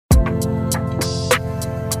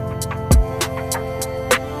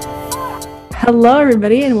Hello,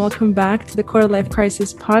 everybody, and welcome back to the Quarter Life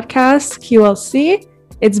Crisis podcast, QLC.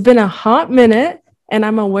 It's been a hot minute, and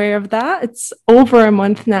I'm aware of that. It's over a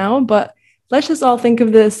month now, but let's just all think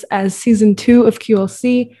of this as season 2 of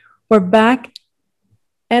QLC. We're back,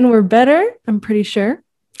 and we're better, I'm pretty sure,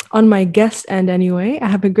 on my guest end anyway. I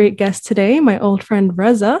have a great guest today, my old friend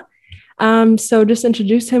Reza. So just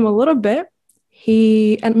introduce him a little bit.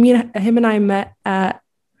 Him and I met at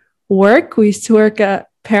work. We used to work at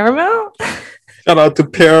Paramount. Shout out to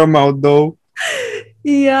Paramount though.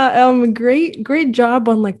 Yeah, great job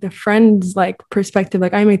on like the friends perspective.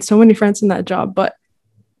 Like I made so many friends in that job, but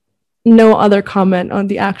no other comment on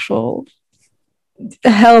the actual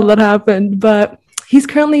hell that happened. But he's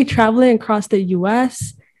currently traveling across the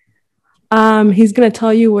US. He's gonna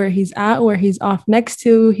tell you where he's at, where he's off next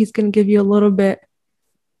to. He's gonna give you a little bit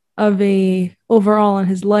of a overall on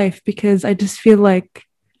his life, because I just feel like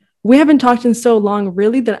we haven't talked in so long,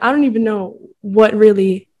 really, that I don't even know what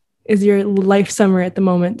really is your life summary at the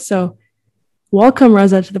moment. So welcome,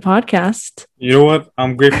 Reza, to the podcast. You know what?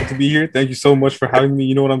 I'm grateful to be here. Thank you so much for having me.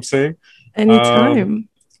 You know what I'm saying? Anytime.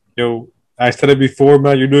 I said it before,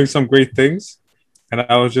 man, you're doing some great things. And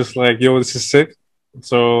I was just like, this is sick.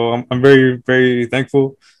 So I'm very, very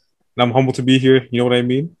thankful. And I'm humble to be here. You know what I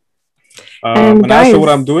mean? And guys, as for what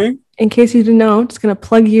I'm doing, in case you didn't know, I'm just going to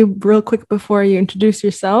plug you real quick before you introduce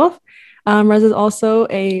yourself. Reza is also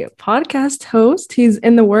a podcast host. He's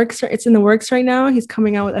in the works. It's in the works right now. He's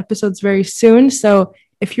coming out with episodes very soon. So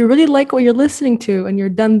if you really like what you're listening to and you're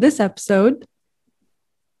done this episode,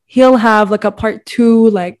 he'll have like a part 2,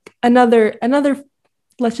 like another,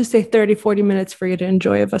 let's just say 30-40 minutes for you to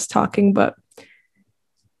enjoy of us talking. But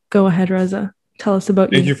go ahead, Reza. Tell us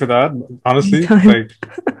about you. Thank you for that. Honestly,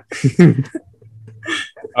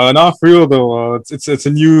 not for real though. It's a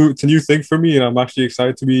new thing for me, and I'm actually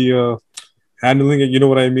excited to be handling it. You know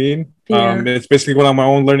what I mean? Yeah. It's basically going on my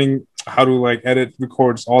own, learning how to edit,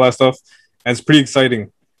 records, all that stuff, and it's pretty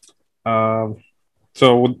exciting. So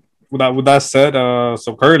with that said,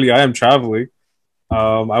 so currently I am traveling.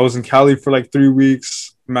 I was in Cali for 3 weeks.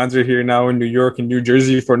 Mans are here now in New York and New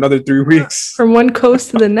Jersey for another 3 weeks. From one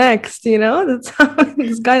coast to the next, that's how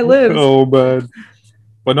this guy lives. Oh, man.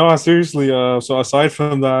 But no, seriously, so aside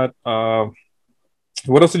from that,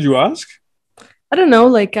 what else did you ask? I don't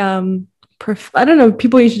know, I don't know,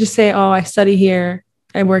 people usually just say, oh, I study here,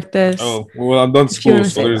 I work this. Oh, well, I'm done school,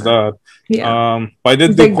 so there's that. Yeah. But I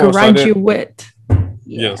did the graduate.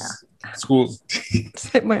 Yes. School. Just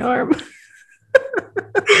hit my arm.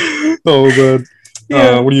 Oh, man.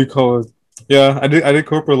 Yeah. What do you call it? Yeah, I did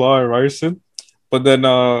corporate law at Ryerson, but then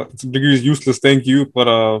the degree is useless, thank you. But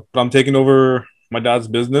I'm taking over my dad's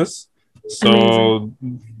business. So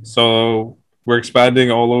we're expanding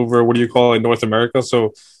all over, North America.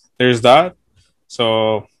 So there's that.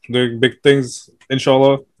 So doing big things,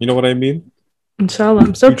 inshallah. You know what I mean? Inshallah.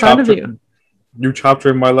 I'm so proud of you. New chapter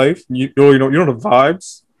in my life. You know the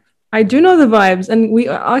vibes. I do know the vibes. And we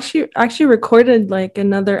actually recorded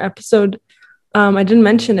another episode. I didn't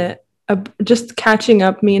mention it. Just catching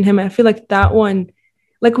up, me and him. I feel like that one,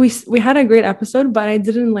 we had a great episode, but I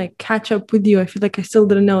didn't catch up with you. I feel like I still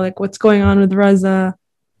didn't know what's going on with Reza.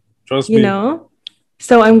 Trust me.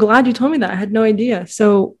 So I'm glad you told me that. I had no idea.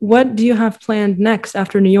 So what do you have planned next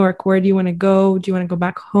after New York? Where do you want to go? Do you want to go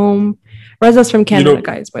back home? Reza's from Canada,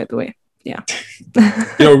 guys, by the way. Yeah.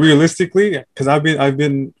 Realistically, because I've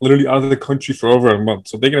been literally out of the country for over a month.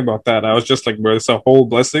 So thinking about that, I was just bro, it's a whole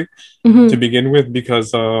blessing to begin with,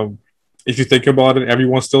 because if you think about it,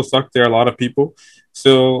 everyone's still stuck there. A lot of people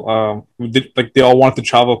still they all want to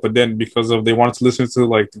travel, but then because of they wanted to listen to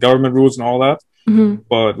the government rules and all that.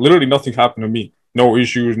 But literally nothing happened to me. No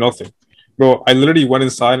issues, nothing. Bro, I literally went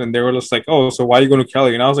inside and they were just oh, so why are you going to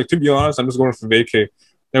Cali? And I was to be honest, I'm just going for vacay.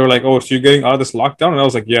 They were oh, so you're getting out of this lockdown? And I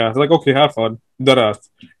was yeah. They're okay, have fun.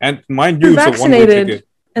 And mind you, it's a one-way ticket.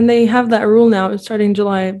 And they have that rule now starting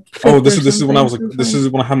July 5th. Oh, this is when I was this is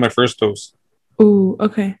when I had my first dose. Ooh,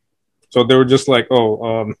 okay. So they were just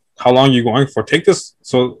how long are you going for? Take this.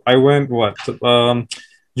 So I went June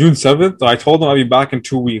 7th. I told them I'll be back in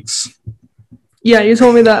 2 weeks. Yeah, you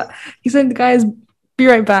told me that. He said the guys be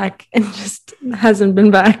right back, and just hasn't been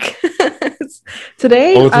back.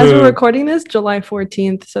 Today, as we're recording this, July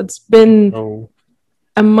 14th. So it's been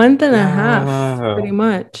a month and a half, pretty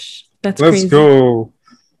much. That's crazy. Let's go.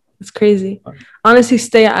 It's crazy. Honestly,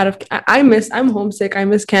 stay out of. I'm homesick. I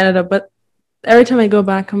miss Canada, but every time I go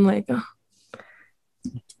back, I'm oh.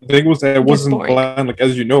 The thing was that it wasn't planned,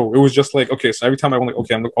 as you know. It was just okay, so every time I went,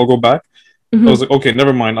 okay, I'll go back. I was okay,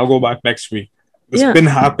 never mind, I'll go back next week. It's been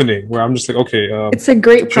happening where I'm just okay. It's a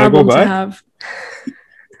great problem to have.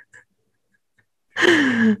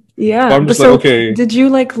 But Yeah. I'm But just like, so okay, did you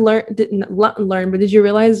like learn, didn't not learn, but did you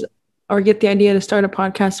realize or get the idea to start a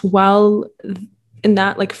podcast while in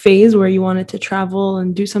that like phase where you wanted to travel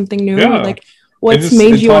and do something new? Or yeah. like what's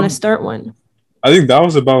made It you want taught. to start one? I think that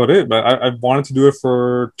was about it. But I wanted to do it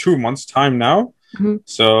for 2 months time now. Mhm.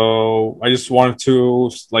 So I just wanted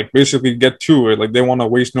to like basically get to it. Like they want to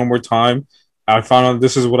waste no more time. I found out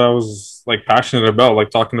this is what I was like passionate about, like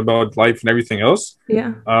talking about life and everything else.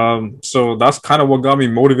 Yeah. So that's kind of what got me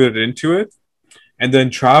motivated into it. And then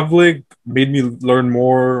traveling made me learn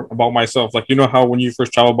more about myself. Like you know how when you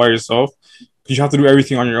first travel by yourself, you have to do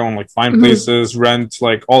everything on your own, like find Mhm. places, rent,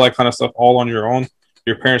 like all that kind of stuff, all on your own.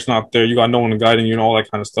 Your parents not there, you got no one guiding you, and all that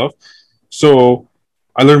kind of stuff. So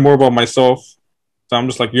I learned more about myself. So I'm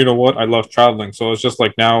just like, you know what? I love traveling. So it's just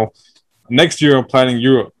like now, next year I'm planning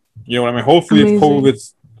Europe. You know what I mean? Amazing. Hopefully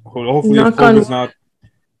if Knock on COVID's wood. not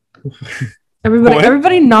Everybody, what?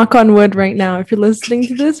 everybody knock on wood right now. If you're listening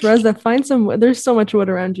to this, Reza, find some wood. There's so much wood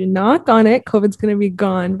around you. Knock on it. COVID's gonna be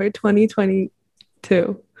gone by 2022.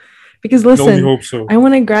 Because I can only listen, hope so. I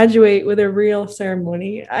want to graduate with a real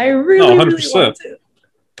ceremony. I No, really, really want 100%. to.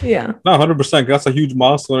 Yeah. No, 100%. That's a huge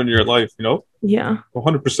milestone in your life, you know? Yeah.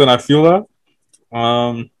 100% I feel that.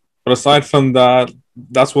 But aside from that,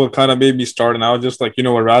 that's what kind of made me start. And I was just like, you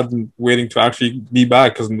know what, rather than waiting to actually be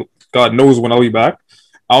back, because God knows when I'll be back,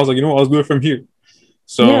 I was like, you know what, I'll do it from here. Yeah.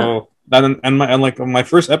 So that and like my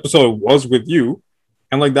first episode was with you,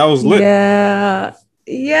 and like that was lit. Yeah.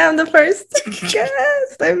 Yeah, I'm the first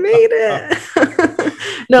guest. I made it.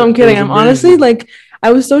 No, I'm It kidding. was I'm honestly amazing. like,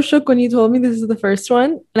 I was so shook when you told me this is the first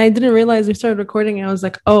one, and I didn't realize we started recording. And I was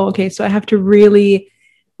like, oh, okay. So I have to really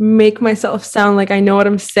make myself sound like I know what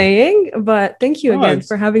I'm saying. But thank you No, again it's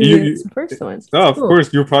for having me as you. the first one. It's No, of cool.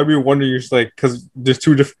 course you're probably wondering. You're just like because there's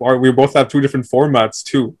two different. We both have two different formats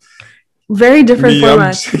too. Very different Me, I'm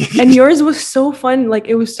formats. And just, yours was so fun. Like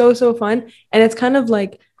it was so, so fun. And it's kind of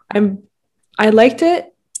like I'm I liked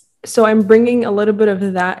it. So I'm bringing a little bit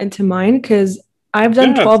of that into mine because I've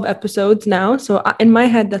done yeah. 12 episodes now. So in my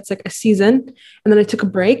head, that's like a season. And then I took a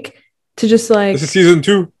break to just This is like season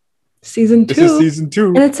two. season This is two. season And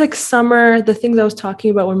two. it's like summer. The things I was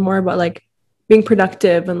talking about were more about like being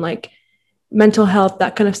productive and like mental health,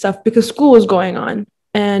 that kind of stuff, because school was going on.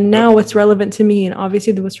 And Yep. now what's relevant to me, and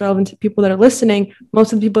obviously what's relevant to people that are listening,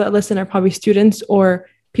 most of the people that listen are probably students or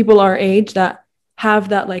people our age that have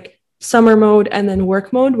that like summer mode and then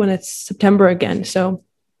work mode when it's September again. So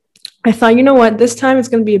I thought, you know what, this time it's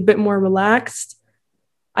going to be a bit more relaxed.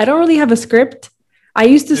 I don't really have a script. I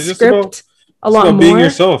used to It's just about script a it's lot about being more.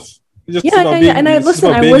 yourself. It's just Yeah, yeah, about yeah. being. And I It's just listen,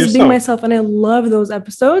 about I being was being yourself. myself and I love those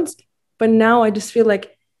episodes. But now I just feel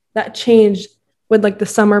like that changed with like the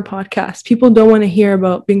summer podcast. People don't want to hear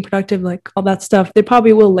about being productive, like all that stuff. They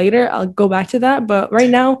probably will later. I'll go back to that. But right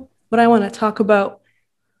now, what I want to talk about,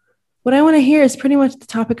 what I want to hear is pretty much the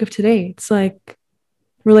topic of today. It's like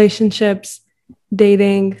relationships,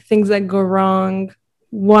 dating, things that go wrong, Too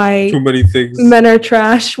why many things, men are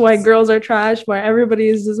trash, why girls are trash, why everybody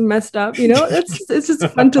is just messed up. You know, it's just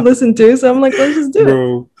fun to listen to. So I'm like, let's just do it.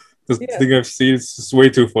 bro. The Yeah, thing I've seen is just way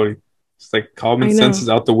too funny. It's like common I sense know. is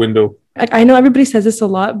out the window. Like I know everybody says this a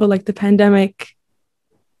lot, but like the pandemic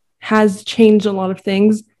has changed a lot of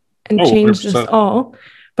things and Oh, changed us 100%. all.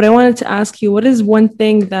 But I wanted to ask you, what is one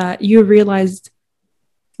thing that you realized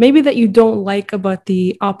maybe that you don't like about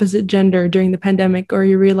the opposite gender during the pandemic, or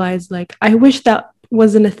you realized like, I wish that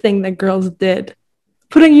wasn't a thing that girls did?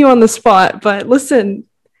 Putting you on the spot, but listen,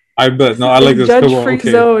 I bet. this No, is I a like this. Come on. judge-free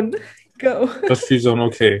Okay. zone. Go. Just free zone.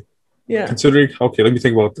 Okay. Yeah. Considering, okay, let me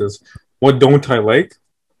think about this. What don't I like?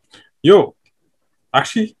 Yo,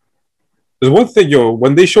 actually, there's one thing, yo,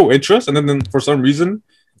 when they show interest and then for some reason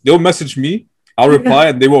they'll message me, I'll Yeah. reply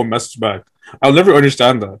and they won't message back. I'll never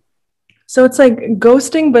understand that. So it's like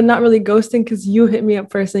ghosting, but not really ghosting because you hit me up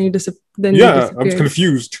first and then you Yeah, I'm disappeared.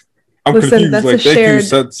 confused. I'm Listen, confused. that's a Like, thank you, shared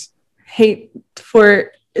sense. hate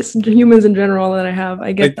for humans in general that I have.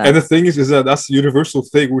 I get Like, and that. the thing is that that's the universal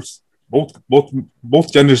thing, which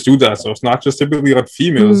both genders do that. So it's not just typically on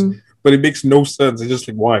females, Mm. but it makes no sense. It's just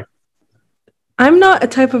like why? I'm not a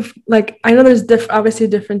type of like I know there's obviously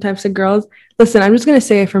different types of girls. Listen, I'm just gonna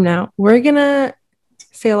say it from now. We're gonna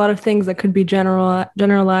say a lot of things that could be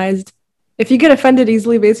generalized. If you get offended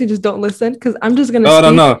easily, basically just don't listen because I'm just gonna No, no,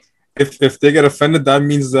 speak. no. If they get offended, that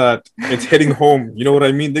means that it's hitting home. You know what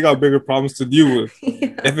I mean? They got bigger problems to deal with.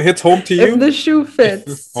 Yeah. If it hits home to If you, the shoe if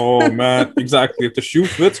fits. oh man, exactly. If the shoe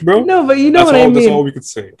fits, bro, No, but you know what I that's all mean. we could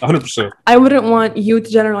say. 100%. I wouldn't want you to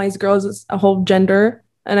generalize girls as a whole gender,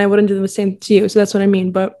 and I wouldn't do the same to you. So that's what I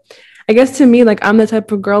mean. But I guess to me, like I'm the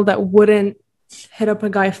type of girl that wouldn't hit up a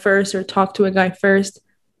guy first or talk to a guy first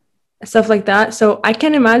stuff like that. So I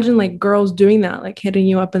can't imagine like girls doing that, like hitting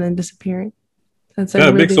you up and then disappearing. That's like Yeah,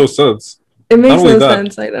 it makes no sense. It Not makes only no that,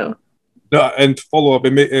 sense. I know. no, and to follow up,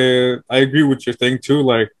 I agree with your thing too.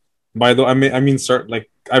 Like, by the start like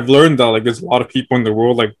I've learned that like there's a lot of people in the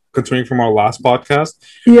world, like continuing from our last podcast.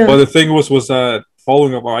 Yeah. But the thing was that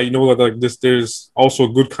following up, I know that like this, there's also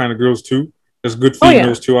good kind of girls too. There's good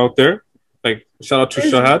females too out there. Like shout out to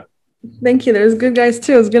Shahad. Thank you. There's good guys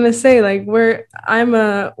too. I was gonna say like I'm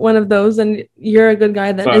one of those, and you're a good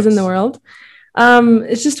guy that is in the world.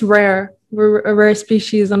 It's just rare. We're a rare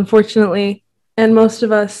species, unfortunately, and most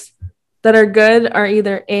of us that are good are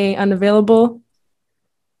either A, unavailable,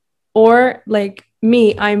 or like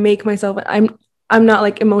me, I make myself. I'm not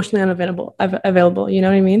like emotionally unavailable. Available. You know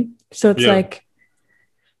what I mean? So it's like,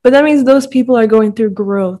 but that means those people are going through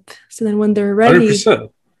growth. So then when they're ready,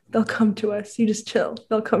 100%. They'll come to us. You just chill.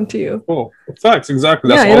 They'll come to you. Oh, facts, exactly.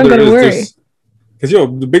 That's all there is. Because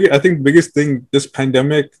I think the biggest thing this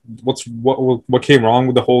pandemic, what came wrong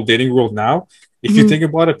with the whole dating world now, if you think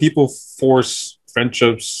about it, people force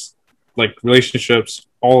friendships, like relationships,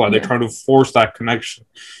 all that. They're trying to force that connection.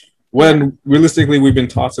 When realistically, we've been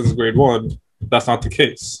taught since grade 1, that's not the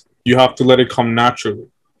case. You have to let it come naturally.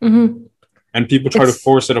 And people try to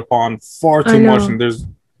force it upon far too much. And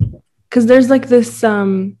because there's like this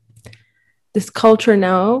culture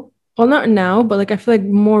now, well, not now, but like I feel like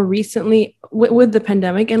more recently with the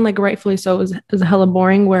pandemic, and like rightfully so, is hella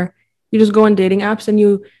boring, where you just go on dating apps and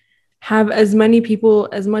you have as much people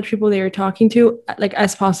that you're talking to like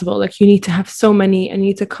as possible. Like you need to have so many, and you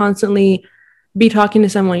need to constantly be talking to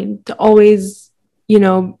someone, to always, you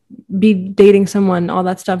know, be dating someone, all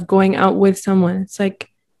that stuff, going out with someone. It's like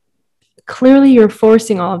clearly you're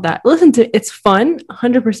forcing all of that. Listen, to it's fun,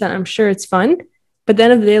 100%. I'm sure it's fun, but at the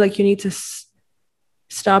end of the day, like you need to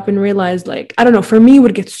stop and realize, like, I don't know, for me it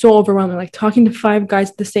would get so overwhelming, like talking to 5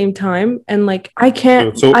 guys at the same time, and like I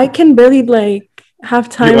can barely like have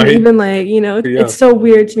time, even like, you know, it's so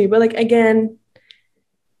weird to me. But like again,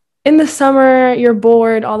 in the summer you're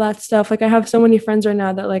bored, all that stuff. Like I have so many friends right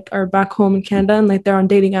now that like are back home in Canada, and like they're on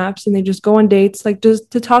dating apps, and they just go on dates, like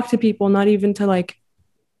just to talk to people, not even to like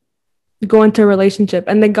go into a relationship.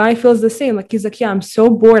 And the guy feels the same. Like he's like, yeah, I'm so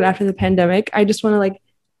bored after the pandemic, I just want to like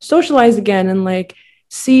socialize again and like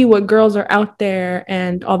see what girls are out there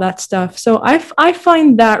and all that stuff. So I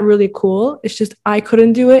find that really cool. It's just I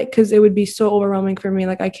couldn't do it because it would be so overwhelming for me.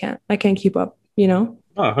 Like I can't keep up, you know.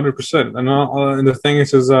 100%. And the thing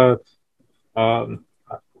is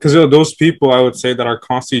because those people, I would say, that are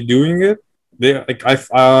constantly doing it, they like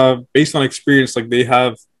based on experience, like they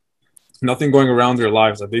have nothing going around their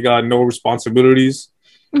lives. Like they got no responsibilities.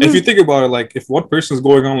 If you think about it, like if one person's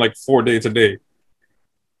going on like 4 dates a day,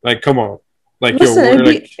 like come on. Like, listen,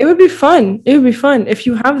 it would be fun. It would be fun if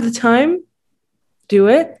you have the time, do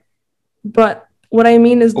it. But what I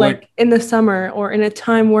mean is like in the summer, or in a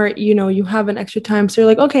time where, you know, you have an extra time. So you're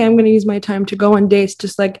like, okay, I'm going to use my time to go on dates.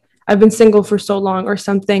 Just like I've been single for so long or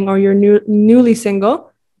something, or you're newly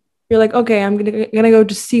single. You're like, okay, I'm gonna go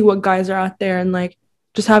just see what guys are out there and like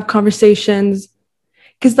just have conversations.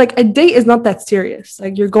 Because like a date is not that serious.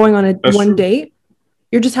 Like you're going on one date.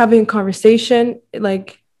 You're just having a conversation.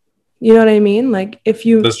 Like, you know what I mean? Like if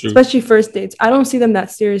you, especially first dates, I don't see them that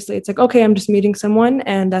seriously. It's like, okay, I'm just meeting someone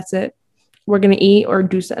and that's it. We're going to eat or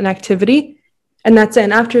do an activity and that's it.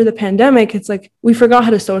 And after the pandemic, it's like, we forgot how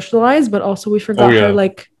to socialize, but also we forgot how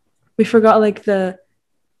we forgot like the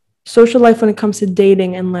social life when it comes to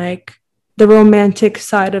dating and like the romantic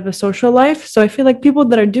side of a social life. So I feel like people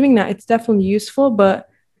that are doing that, it's definitely useful, but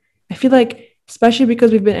I feel like, especially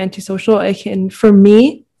because we've been antisocial, it can, for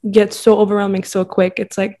me, get so overwhelming so quick.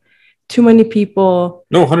 It's like, too many people.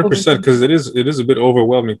 No, 100%, because it is a bit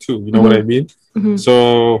overwhelming too. You know what I mean?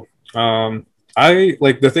 So I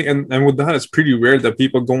like the thing, and with that, it's pretty rare that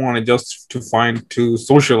people go on it just to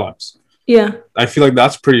socialize. Yeah, I feel like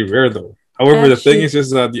that's pretty rare though. However, the thing is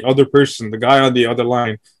that the other person, the guy on the other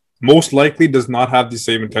line, most likely does not have the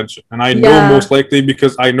same intention, and I know most likely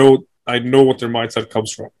because I know what their mindset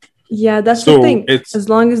comes from. Yeah, that's the thing. As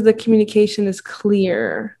long as the communication is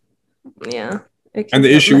clear. Yeah. And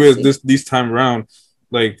the issue is this time around,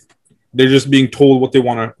 like they're just being told what they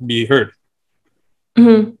want to be heard.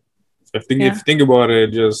 If you think about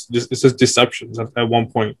it, just it's just deceptions at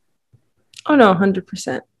one point. Oh no,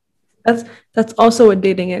 100%. That's also what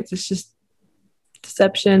dating is. It's just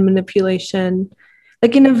deception, manipulation,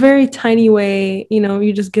 like in a very tiny way. You know,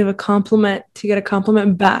 you just give a compliment to get a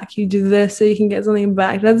compliment back. You do this so you can get something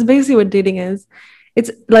back. That's basically what dating is.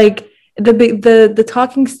 It's like the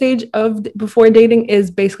talking stage of before dating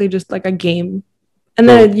is basically just like a game, and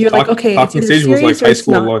then you're like, okay, talking stage was like high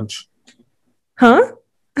school lunch. Huh?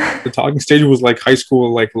 The talking stage was like high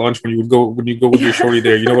school, like lunch when you go with your shorty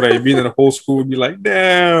there. You know what I mean? And the whole school would be like,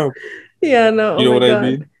 damn. Yeah, no, You oh know my what I God.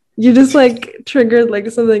 mean? You just like triggered like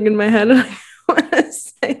something in my head. And I want to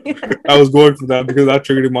say it. I was going for that because that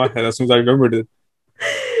triggered in my head as soon as I remembered it.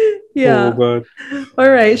 Yeah. Oh, but All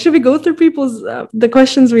right. Should we go through people's the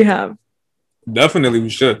questions we have? definitely we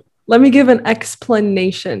should. Let me give an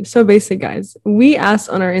explanation. So basic, guys. We asked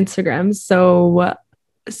on our Instagrams. So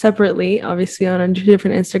separately, obviously on two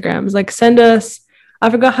different Instagrams. Like send us, I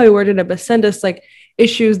forgot how you worded it, but send us like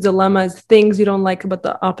issues, dilemmas, things you don't like about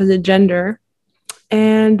the opposite gender.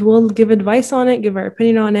 And we'll give advice on it, give our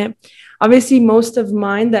opinion on it. Obviously, most of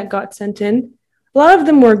mine that got sent in, a lot of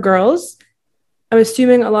them were girls. I'm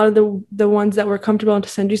assuming a lot of the ones that were comfortable to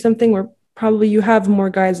send you something were probably you have more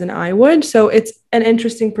guys than I would. So it's an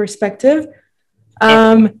interesting perspective.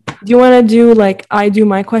 Do you want to do like I do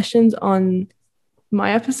my questions on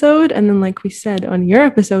my episode, and then like we said on your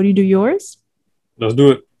episode, you do yours? Let's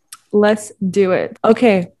do it. Let's do it.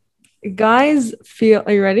 Okay, guys,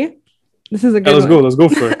 are you ready? This is a good let's one. go. Let's go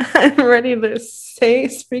for it. I'm ready to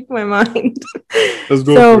speak my mind. Let's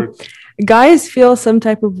go for it. Guys feel some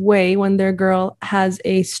type of way when their girl has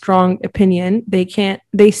a strong opinion. They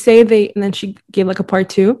say and then she gave like a part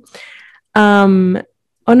two. Oh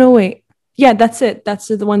no, wait. Yeah, that's it. That's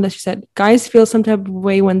the one that she said. Guys feel some type of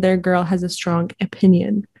way when their girl has a strong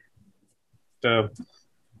opinion.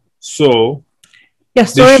 So yeah,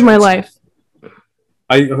 story of my life.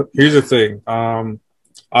 Here's the thing.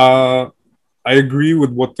 I agree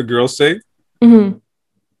with what the girls say. Mm-hmm.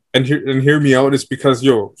 And hear me out. It's because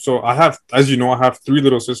so I have, as you know, I have 3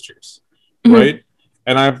 little sisters, mm-hmm. right?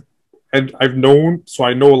 And I've known, so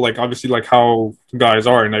I know like obviously like how guys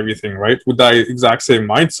are and everything, right? With that exact same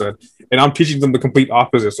mindset. And I'm teaching them the complete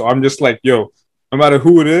opposite. So I'm just like, no matter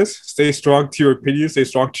who it is, stay strong to your opinion, stay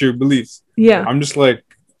strong to your beliefs. Yeah. I'm just like,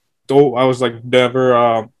 I was like,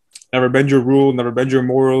 never bend your rule, never bend your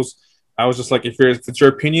morals. I was just like, if it's your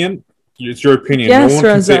opinion, it's your opinion. Yes, no one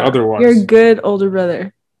Reza, can say otherwise. You're a good older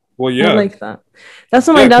brother. Well, yeah. I like that. That's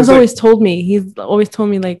what my dad's always told me. He's always told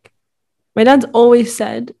me, like, my dad's always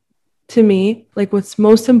said to me, like, what's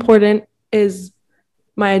most important is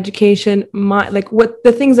my education, what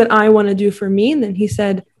the things that I want to do for me. And then he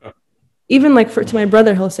said, even like to my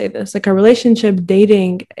brother, he'll say this, like a relationship,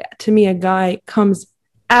 dating, to me, a guy comes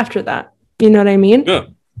after that. You know what I mean? Yeah.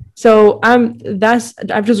 So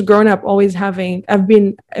I've just grown up always I've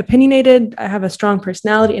been opinionated. I have a strong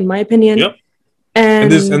personality, in my opinion. Yep.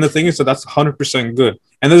 And the thing is that's 100% good.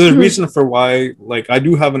 And there's a reason for why, like, I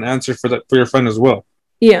do have an answer for that for your friend as well.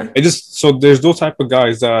 Yeah. So there's those type of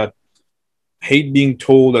guys that hate being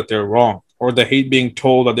told that they're wrong, or they hate being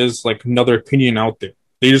told that there's like another opinion out there.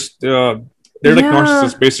 They're like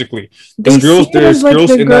narcissists basically. There's girls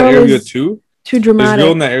in that area too. Too dramatic. There's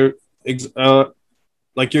girls in that area.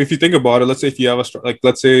 Like if you think about it, let's say if you have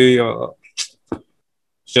let's say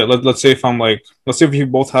if you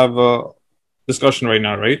both have a discussion right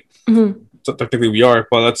now, right? Mm-hmm. So technically we are,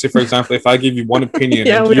 but let's say for example, if I give you one opinion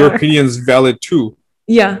yeah, and your opinion is valid too.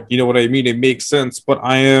 Yeah. You know what I mean? It makes sense, but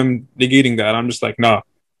I am negating that. I'm just like, nah,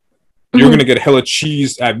 you're gonna get hella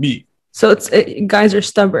cheese at me. So guys are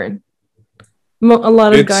stubborn. A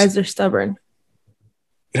lot of guys are stubborn.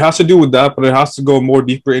 It has to do with that, but it has to go more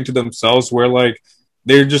deeper into themselves, where like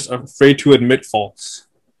they're just afraid to admit faults.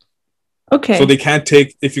 Okay. So they can't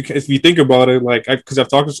take, if you think about it, like, because I've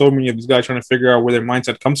talked to so many of these guys trying to figure out where their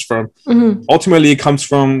mindset comes from. Mm-hmm. Ultimately, it comes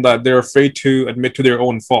from that they're afraid to admit to their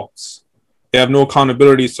own faults. They have no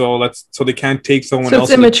accountability, so they can't take someone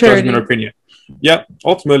else's judgment or opinion. Yeah,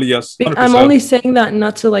 ultimately, yes. 100%. I'm only saying that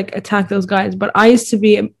not to like attack those guys, but I used to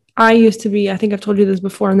be. I think I've told you this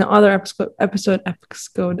before in the other episode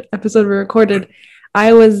we recorded.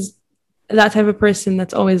 I was that type of person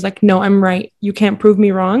that's always like, no, I'm right. You can't prove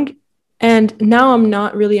me wrong. And now I'm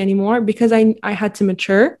not really anymore because I had to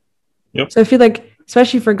mature. Yep. So I feel like,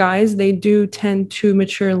 especially for guys, they do tend to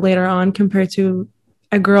mature later on compared to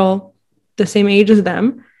a girl the same age as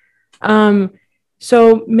them.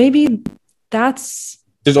 So maybe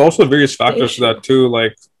there's also various factors to that too.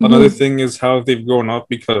 Like another thing is how they've grown up,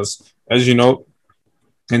 because as you know,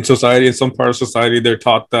 in society, in some part of society, they're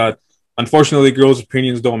taught that unfortunately girls'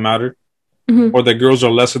 opinions don't matter. Mm-hmm. Or that girls are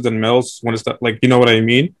lesser than males when it's that, like, you know what I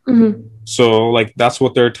mean? Mm-hmm. So like that's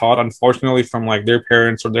what they're taught, unfortunately, from like their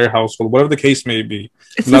parents or their household, whatever the case may be.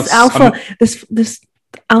 It's this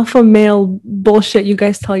alpha male bullshit you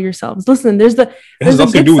guys tell yourselves. Listen, there's a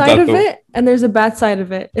good side of it and there's a bad side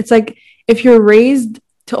of it. It's like if you're raised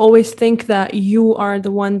to always think that you are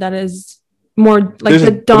the one that is more like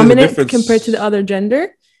the dominant compared to the other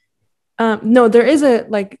gender. No, there is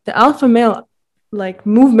the alpha male like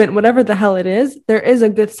movement, whatever the hell it is, there is a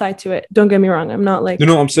good side to it. Don't get me wrong. I'm not like, No,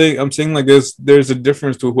 no, I'm saying like there's a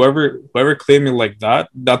difference to whoever claiming like that,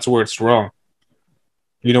 that's where it's wrong.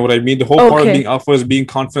 You know what I mean? The whole part of being okay. alpha is being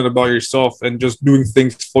confident about yourself and just doing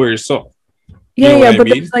things for yourself. You Yeah, know what yeah, I but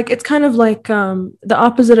mean? there's like it's kind of like the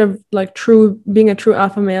opposite of like true being a true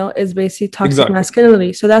alpha male is basically toxic Exactly.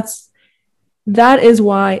 masculinity. So that is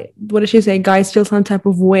why, what did she say? Guys feel some type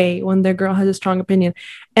of way when their girl has a strong opinion.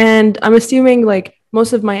 And I'm assuming like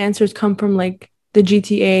most of my answers come from like the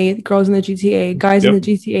GTA, girls in the GTA, guys in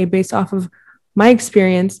the Yep. GTA, based off of my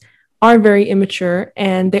experience, are very immature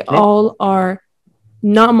and they Yep. all are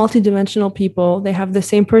not multidimensional people. They have the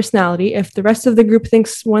same personality. If the rest of the group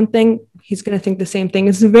thinks one thing, he's going to think the same thing.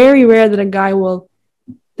 It's very rare that a guy will,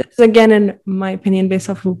 this is again, in my opinion, based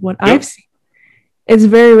off of what I've Yep. seen, it's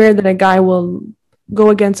very rare that a guy will go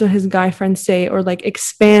against what his guy friends say or like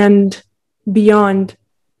expand beyond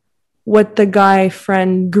what the guy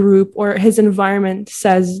friend group or his environment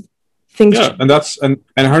says things Yeah, should and be.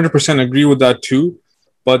 and 100% agree with that too.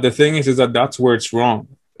 But the thing is that that's where it's wrong.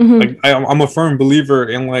 Mm-hmm. Like I'm a firm believer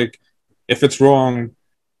in like if it's wrong,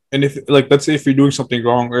 and if like let's say if you're doing something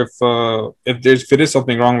wrong, or if it is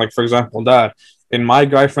something wrong, like for example that, and my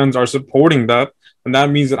guy friends are supporting that, and that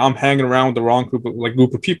means that I'm hanging around with the wrong group of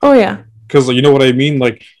Oh people. yeah. Because like, you know what I mean?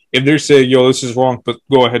 Like if they're saying, "Yo, this is wrong," but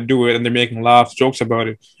go ahead do it, and they're making laughs, jokes about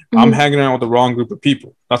it, I'm Mm-hmm. hanging around with the wrong group of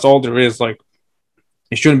people. That's all there is. Like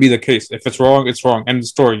it shouldn't be the case. If it's wrong, it's wrong. End of the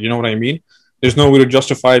story. You know what I mean? There's no way to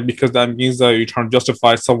justify it because that means that you're trying to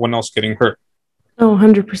justify someone else getting hurt. Oh,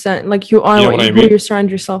 100%. Like you are You know what I who mean? you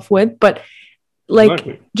surround yourself with. But like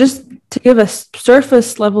Exactly. just to give a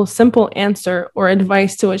surface level simple answer or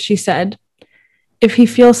advice to what she said, if he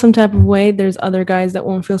feels some type of way, there's other guys that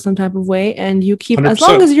won't feel some type of way, and you keep, as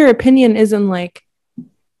long 100%. as your opinion isn't like,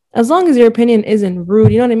 as long as your opinion isn't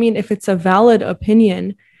rude, you know what I mean, if it's a valid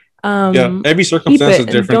opinion, Yeah, every keep circumstance it is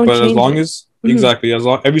and different, don't but as change long it. as Mm-hmm. exactly as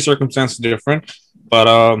long every circumstance is different.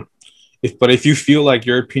 But if you feel like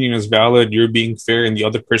your opinion is valid, you're being fair, and the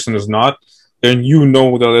other person is not, then you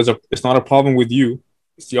know that it's not a problem with you,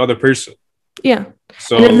 it's the other person. Yeah. And if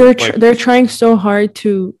So like, they're trying so hard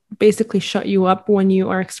to basically shut you up when you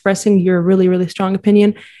are expressing your really really strong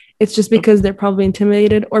opinion, it's just yep, because they're probably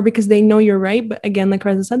intimidated or because they know you're right, but again, like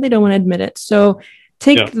Reza said, they don't want to admit it. So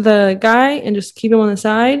take yeah, the guy and just keep him on the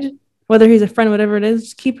side, whether he's a friend, whatever it is,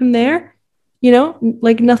 just keep him there. You know,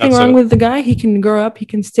 like nothing that's wrong it. with the guy. He can grow up, he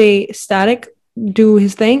can stay static, do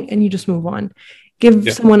his thing, and you just move on. Give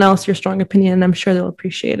Yeah, someone else your strong opinion, and I'm sure they'll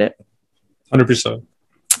appreciate it. 100%.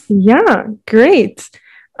 Yeah, great.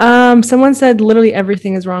 Someone said literally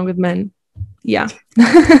everything is wrong with men. Yeah.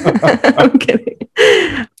 I'm kidding.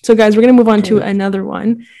 So, guys, we're going to move on to another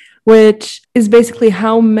one, which is basically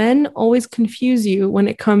how men always confuse you when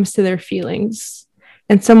it comes to their feelings.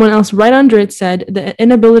 And someone else right under it said the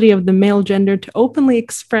inability of the male gender to openly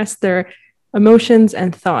express their emotions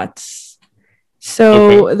and thoughts. Okay.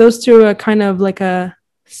 So, those two are kind of like a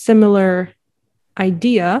similar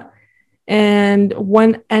idea. And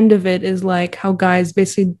one end of it is like how guys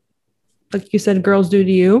basically, like you said, girls do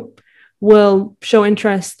to you, will show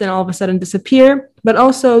interest and all of a sudden disappear, but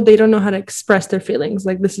also they don't know how to express their feelings.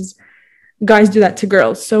 Like this is guys do that to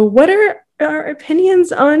girls. So what are our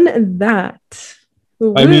opinions on that?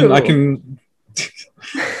 I mean, I Woo. can.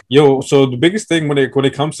 Yo, so the biggest thing when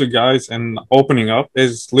it comes to guys and opening up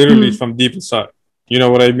is literally Mm-hmm. from deep inside. You know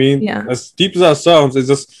what I mean? Yeah. As deep as that sounds, it's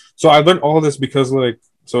just so I learned all this because like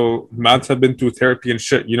so Matt's have been through therapy and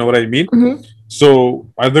shit. You know what I mean? Mm-hmm. So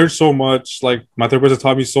I learned so much. Like my therapist has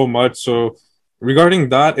taught me so much. So regarding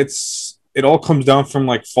that, it all comes down from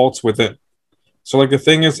like faults within. So like the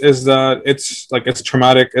thing is that it's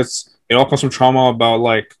traumatic. It all comes from trauma about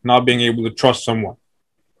like not being able to trust someone.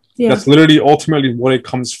 Yeah. That's literally ultimately what it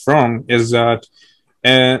comes from is that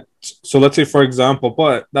and so let's say for example,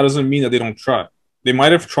 but that doesn't mean that they don't try. They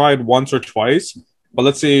might have tried once or twice, but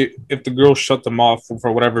let's say if the girl shut them off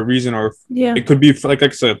for whatever reason, or Yeah. it could be like I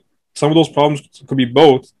said, some of those problems could be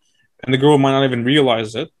both, and the girl might not even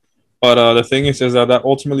realize it. But the thing is that that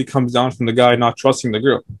ultimately comes down from the guy not trusting the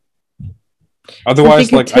girl. I Otherwise,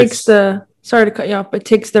 think it like I, takes the, sorry to cut you off, but it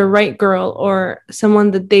takes the right girl or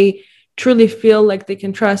someone that they truly feel like they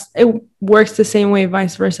can trust. It works the same way,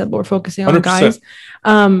 vice versa, but we're focusing on 100%. guys.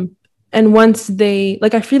 Um, and once they,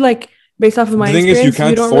 like, I feel like based off of my The thing is, you experience, you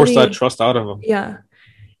can't don't force that really, trust out of them. yeah,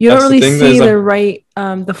 you don't That's the really thing. That see is the like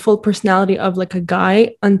right, the full personality of like a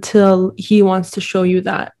guy until he wants to show you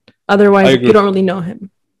that. I Otherwise, you agree, don't really know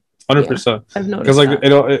him. Yeah, 100%. I've Because noticed like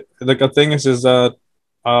that. like the thing is that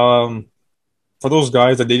um for those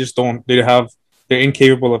guys that they just don't they're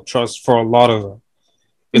incapable of trust for a lot of them.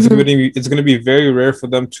 Mhm. it's going to be very rare for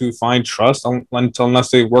them to find trust until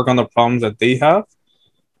unless they work on the problems that they have.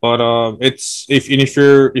 But it's if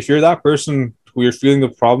you're that person who you're feeling the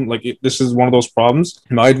problem, like this is one of those problems.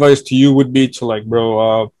 My advice to you would be to like,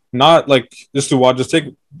 bro, not like just to watch, just take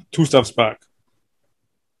 2 steps back,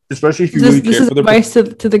 especially if you really This care is for the advice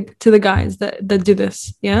to the guys that do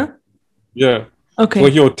this. Yeah. yeah. So like, Okay.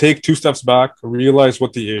 yo, take 2 steps back, realize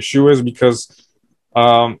what the issue is, because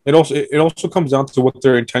it also comes down to what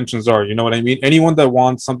their intentions are. You know what I mean? Anyone that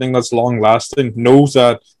wants something that's long lasting knows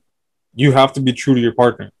that you have to be true to your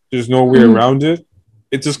partner. There's no way Mhm. around it.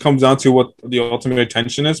 It just comes down to what the ultimate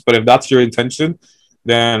intention is. But if that's your intention,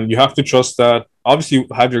 then you have to trust that. Obviously,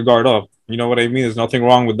 have your guard up. You know what I mean? There's nothing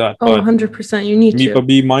wrong with that. Oh, 100%. You need to. But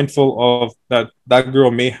be mindful of that. That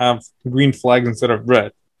girl may have green flags instead of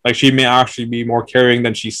red. Like she may actually be more caring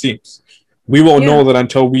than she seems. We won't know Yeah. that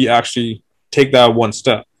until we actually take that one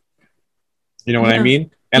step. You know what I Yeah.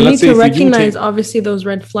 mean? And You let's need say to if you do recognize take, obviously those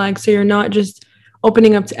red flags so you're not just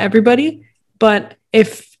opening up to everybody, but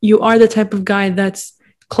if you are the type of guy that's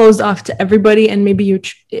closed off to everybody and maybe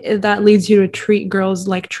that leads you to treat girls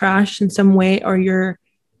like trash in some way or you're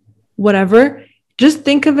whatever, just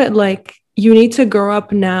think of it like you need to grow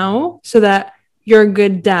up now so that you're a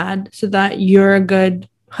good dad, so that you're a good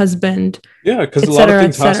husband, yeah, because a lot of etc.,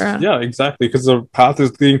 things has, etc. yeah, exactly, because the path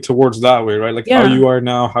is leading towards that way, right? Like how Yeah. you are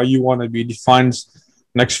now, how you want to be defines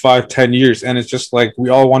next 5, 10 years, and it's just like we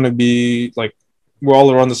all want to be like we're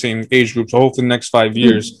all around the same age group. So hopefully, the next 5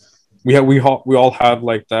 years, we all have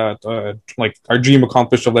like that, like our dream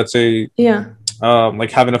accomplished of, let's say, Yeah.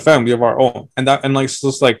 like having a family of our own, and that, and like it's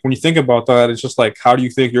just like when you think about that, it's just like how do you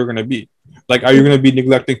think you're gonna be? Like, are you gonna be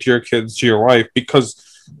neglecting to your kids, to your wife, because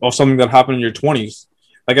of something that happened in your 20s?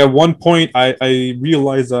 Like at one point, I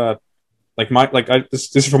realized that like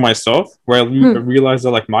this is for myself, where I Hmm. realized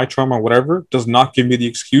that like my trauma, or whatever, does not give me the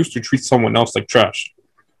excuse to treat someone else like trash.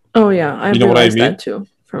 Oh yeah, You I've know what I realized that mean? too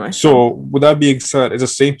for myself. So with that being said, it's the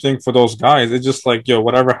same thing for those guys. It's just like, yo,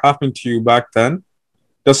 whatever happened to you back then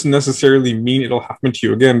doesn't necessarily mean it'll happen to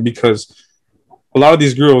you again, because a lot of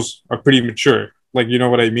these girls are pretty mature. Like, you know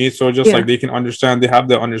what I mean? So just like Yeah. they can understand, they have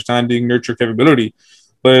the understanding, nurture capability,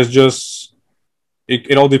 but it's just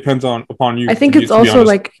it all depends on upon I you think it's to be also honest.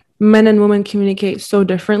 like men and women communicate so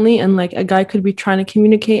differently and like a guy could be trying to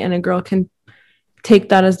communicate and a girl can take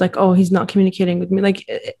that as like, oh, he's not communicating with me. Like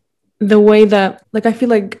the way that like I feel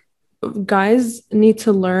like guys need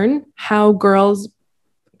to learn how girls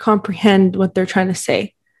comprehend what they're trying to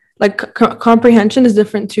say. Like comprehension is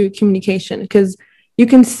different to communication because you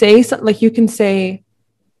can say like you can say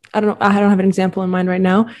I don't have an example in mind right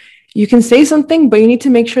now. You can say something, but you need to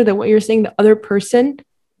make sure that what you're saying the other person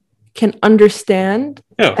can understand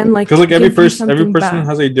Yeah, and because like like give you every something person back.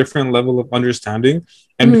 has a different level of understanding,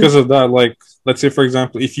 and Mm-hmm. because of that, like let's say for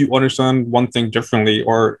example, if you understand one thing differently,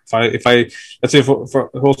 or if I let's say for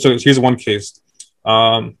also here's one case,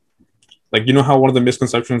 um, like you know how one of the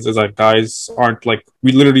misconceptions is that guys aren't like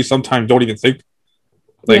we literally sometimes don't even think.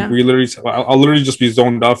 Like Yeah. we literally, I'll literally just be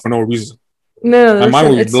zoned out for no reason. No, My mind listen,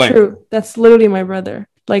 will be it's blank. true. That's literally my brother.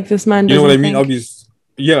 Like this man You know what I doesn't mean? think.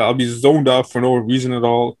 Yeah, I'll be zoned out for no reason at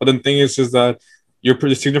all. But then the thing is that your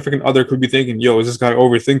pretty significant other could be thinking, "Yo, is this guy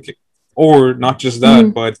overthinking?" Or not just that,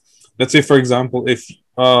 Mm-hmm. but let's say for example, if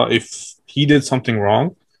he did something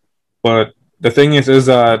wrong, but the thing is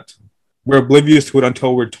that we're oblivious to it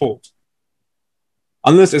until we're told,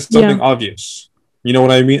 unless it's something Yeah. obvious. You know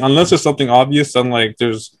what I mean? Unless it's something obvious, then like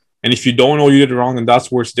there's, and if you don't know you did it wrong, then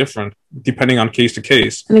that's where it's different, depending on case to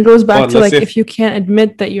case. And it goes back But to let's say like if you can't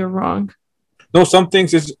admit that you're wrong. no, some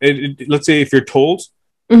things let's say if you're told,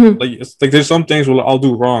 Mm-hmm. like it's like there's some things where I'll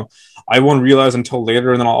do wrong, I won't realize until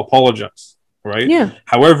later, and then I'll apologize, right? Yeah.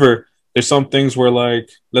 However, there's some things where like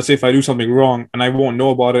let's say if I do something wrong and I won't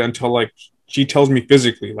know about it until like she tells me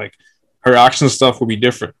physically, like her action stuff will be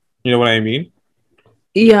different. You know what I mean?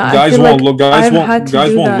 Yeah. I Guys feel won't like look. I've had to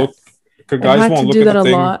Guys do won't that. look. 'Cause I've guys had to won't look do at that the a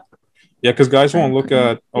thing. lot. Yeah, because guys Sorry, won't look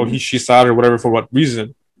continue. at she's sad or whatever for what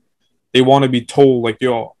reason. They want to be told like,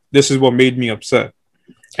 yo, this is what made me upset.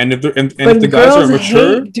 And and if the But guys are girls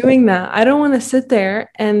mature, hate doing that. I don't want to sit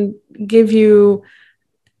there and give you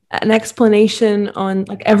an explanation on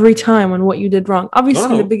like every time on what you did wrong. no, no, Obviously,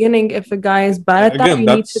 in the no. beginning, if a guy is bad at that, Again, you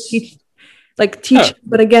need to that's teach, like yeah. teach.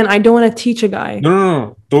 But again, I don't want to teach a guy. No,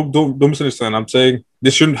 no, no, no. Don't misunderstand. I'm saying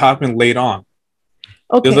this shouldn't happen late on.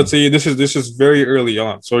 Because let's Okay. say this is very early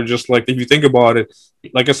on. So just like if you think about it,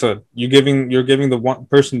 like I said, you're giving the one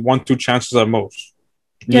person 1 2 chances at most.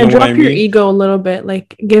 You Yeah, know what I drop your mean? ego a little bit.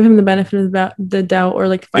 Like give him the benefit of the doubt, or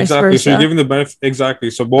like vice Exactly. So you're versa. giving the benefit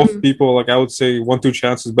exactly. So both Mhm. people, like I would say, 1 2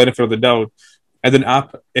 chances benefit of the doubt, and then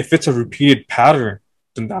if it's a repeated pattern,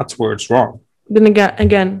 then that's where it's wrong. Then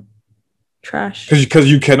again, trash. Because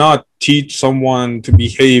you cannot teach someone to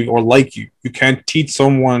behave or like you. You can't teach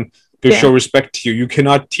someone to show respect to you. You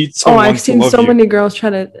cannot teach someone. I've seen so many girls try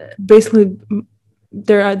to basically.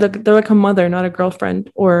 They're like a mother, not a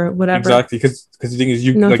girlfriend or whatever. Exactly, because the thing is,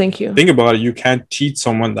 you thank you. Think about it. You can't teach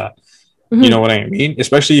someone that. You know what I mean?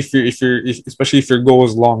 Especially if your goal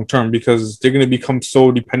is long term, because they're gonna become so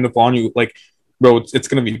dependent on you. Like, bro, it's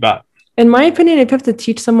gonna be bad. In my opinion, if you have to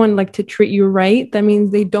teach someone like to treat you right, that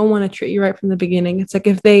means they don't want to treat you right from the beginning. It's like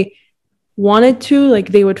if they wanted to, like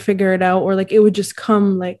they would figure it out, or like it would just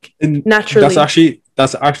come like naturally.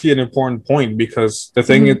 That's actually an important point, because the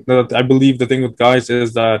thing that I believe the thing with guys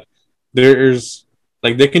is that there's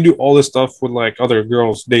like they can do all this stuff with like other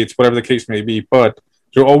girls, dates, whatever the case may be, but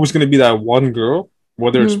there's always going to be that one girl,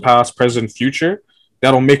 whether it's past, present, future,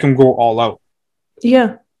 that'll make him go all out.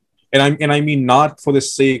 Yeah. And I mean not for the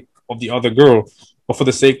sake of the other girl, but for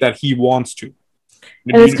the sake that he wants to.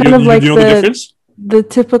 And it's kind of like the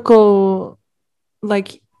typical,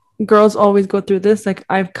 like, girls always go through this. Like,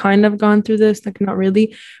 I've kind of gone through this, like, not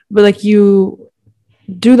really, but like you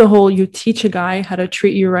do the whole, you teach a guy how to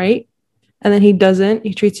treat you right, and then he doesn't.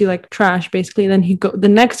 He treats you like trash, basically. And then the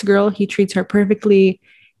next girl, he treats her perfectly.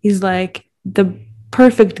 He's like the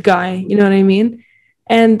perfect guy. You know what I mean?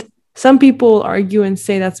 And some people argue and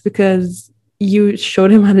say that's because you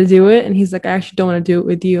showed him how to do it, and he's like, I actually don't want to do it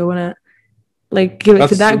with you. I want to like give it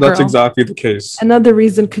to that girl. That's exactly the case. Another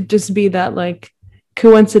reason could just be that, like,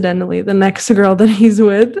 coincidentally, the next girl that he's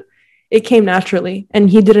with, it came naturally, and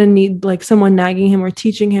he didn't need like someone nagging him or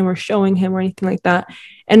teaching him or showing him or anything like that.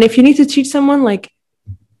 And if you need to teach someone, like,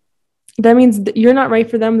 that means you're not right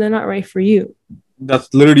for them, they're not right for you.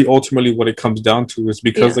 That's literally ultimately what it comes down to, is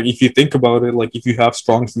because like if you think about it, like if you have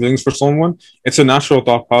strong feelings for someone, it's a natural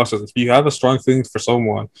thought process. If you have a strong feelings for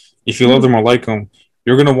someone, if you love them or like them,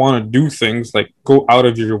 you're going to want to do things like go out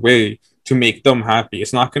of your way to make them happy.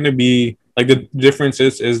 It's not going to be like, the difference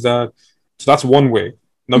is that, so that's one way.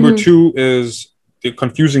 Number two is the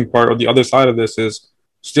confusing part, or the other side of this is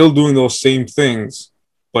still doing those same things,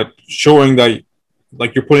 but showing that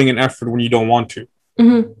like you're putting an effort when you don't want to.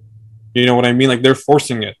 You know what I mean? Like they're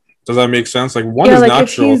forcing it. Does that make sense? Like one is like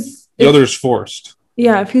natural, the other is forced.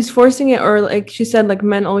 Yeah, if he's forcing it, or like she said, like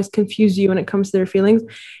men always confuse you when it comes to their feelings.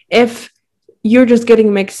 If you're just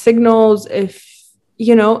getting mixed signals, if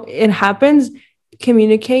you know it happens,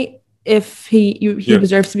 communicate. If he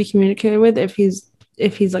deserves to be communicated with.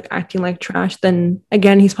 If he's like acting like trash, then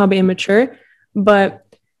again he's probably immature. But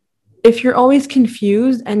if you're always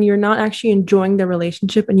confused and you're not actually enjoying the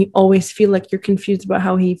relationship, and you always feel like you're confused about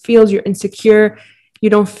how he feels, you're insecure, you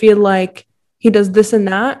don't feel like he does this and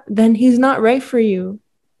that, then he's not right for you.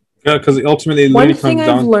 Yeah, because ultimately one thing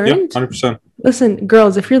I've learned, 100%. Listen,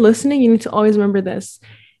 girls, if you're listening, you need to always remember this.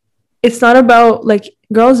 It's not about, like,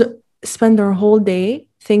 girls spend their whole day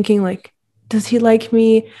thinking like, does he like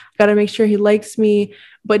me? I gotta make sure he likes me,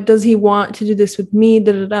 but does he want to do this with me?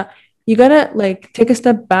 You gotta like take a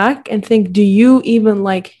step back and think, do you even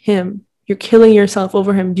like him? You're killing yourself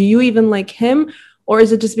over him. Do you even like him? Or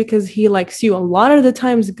is it just because he likes you? A lot of the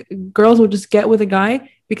times girls will just get with a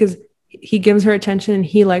guy because he gives her attention and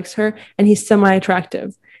he likes her and he's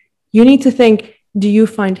semi-attractive. You need to think, do you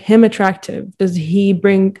find him attractive? Does he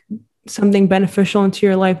bring something beneficial into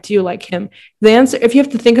your life? Do you like him? The answer, if you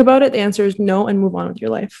have to think about it, the answer is no, and move on with your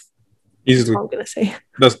life. Easily. That's all I'm gonna say.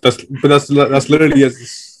 That's literally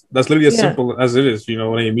as simple as it is. You know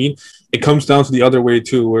what I mean? It comes down to the other way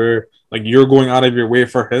too, where like you're going out of your way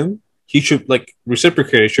for him. He should like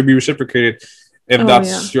reciprocate. It should be reciprocated if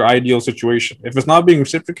that's your ideal situation. If it's not being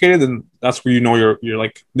reciprocated, then that's where you know you're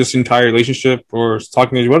like, this entire relationship or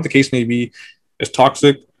talking to you, whatever the case may be, is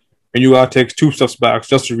toxic. And you gotta take 2 steps back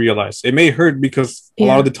just to realize. It may hurt because a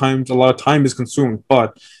lot of time is consumed,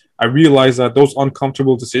 but I realize that those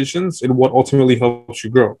uncomfortable decisions is what ultimately helps you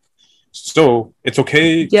grow. So it's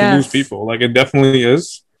okay to lose people. Like it definitely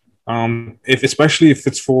is. Especially if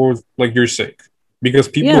it's for like your sake, because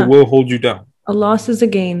people will hold you down. A loss is a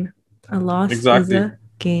gain. A loss is a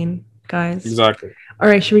gain, guys. Exactly. All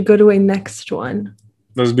right, should we go to a next one?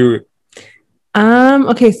 Let's do it.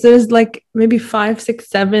 Okay, so there's like maybe 5, 6,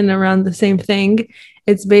 7 around the same thing.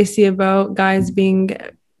 It's basically about guys being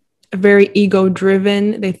very ego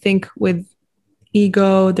driven. They think with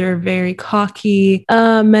ego, they're very cocky.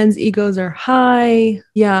 Men's egos are high.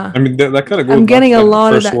 Yeah. I mean, that kind of goes. I'm getting a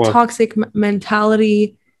lot of that toxic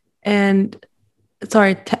mentality and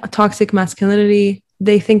toxic masculinity.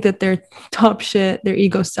 They think that they're top shit. Their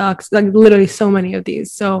ego sucks. Like literally so many of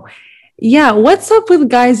these. So Yeah, what's up with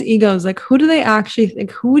guys' egos? Like, who do they actually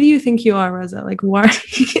think? Who do you think you are, Rosa? Like, why are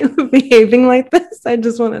you behaving like this? I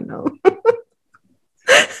just want to know.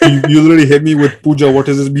 You literally hit me with Pooja. What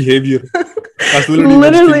is this behavior? That's literally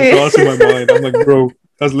what just came Literally. across in my mind. I'm like, bro,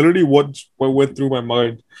 that's literally what went through my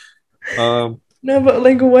mind. Um, No, but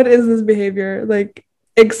like, what is this behavior? Like,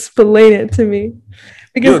 explain it to me.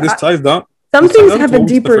 Because yo, this ties down. some This ties things down have to a what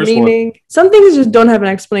we said the deeper first one. meaning. Some things just don't have an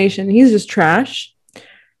explanation. He's just trash.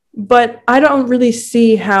 But I don't really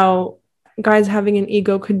see how guys having an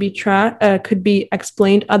ego could be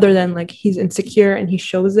explained other than like he's insecure and he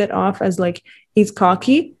shows it off as like he's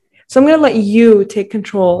cocky. So I'm gonna let you take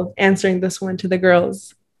control of answering this one to the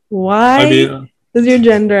girls. I Why mean, does your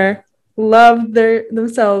gender love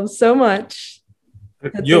themselves so much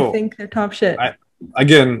that they yo, think they're top shit? I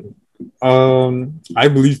again, I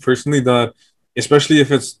believe personally that especially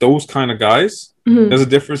if it's those kind of guys, there's Mhm. a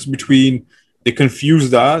difference between they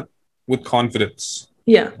confuse that with confidence.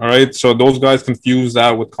 Yeah. All right, so those guys confuse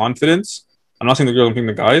that with confidence. I'm not saying the girls, I'm saying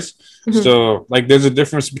the guys. Mhm. So like, there's a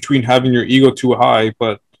difference between having your ego too high,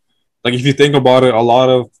 but like if you think about it, a lot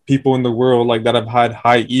of people in the world like that have had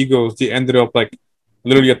high egos, they ended up like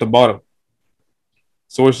literally at the bottom.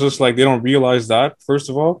 So it's just like they don't realize that, first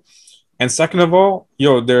of all. And second of all,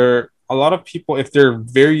 there a lot of people if they're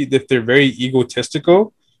very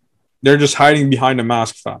egotistical, they're just hiding behind a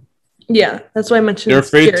mask, fam. Yeah, that's why I mentioned They're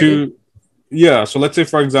afraid insecurity. to, yeah. So let's say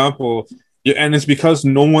for example, yeah, and it's because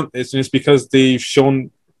no one it's because they've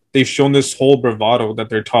shown this whole bravado that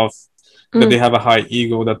they're tough, that they Mm. have a high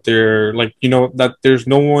ego, that they're like, that there's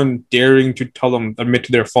no one daring to tell them admit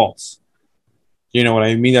to their faults. You know what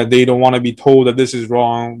I mean? That they don't want to be told that this is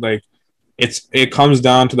wrong. Like it comes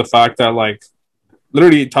down to the fact that like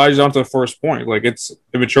literally it ties down to the first point. Like it's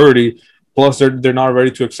immaturity, plus they're not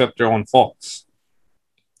ready to accept their own faults.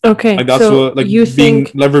 Okay, Like that's so what like you being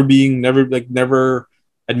think never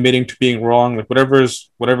admitting to being wrong. Like whatever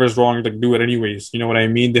is wrong, like do it anyways. You know what I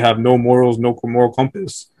mean? They have no morals, no moral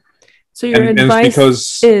compass, so your and it's advice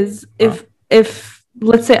because is uh, if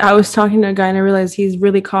let's say I was talking to a guy and I realized he's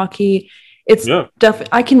really cocky, it's yeah,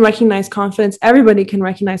 I can recognize confidence. Everybody can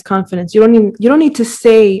recognize confidence. You don't need to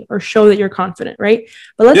say or show that you're confident, right?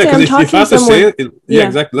 But let's yeah. say Because I'm if I talking to have to say someone, it, yeah, yeah.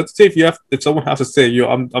 exactly. Let's say if someone has to say, yo,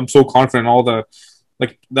 I'm so confident, all that,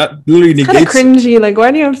 like that literally It's kind of negates. cringy. Like, why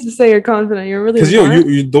do you have to say you're confident? You're really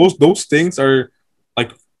Because not. those things are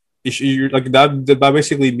like you're like that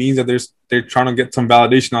basically means that they're trying to get some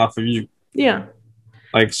validation off of you. Yeah.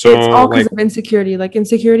 Like It's so all because like of insecurity. Like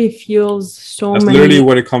insecurity fuels that's literally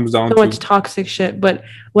what it comes so down much to. toxic shit. But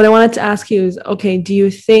what I wanted to ask you is, okay, do you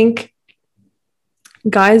think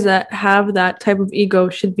guys that have that type of ego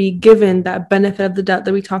should be given that benefit of the doubt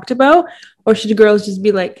that we talked about, or should girls just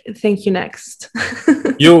be like, "Thank you, next"?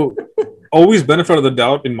 You'll always benefit of the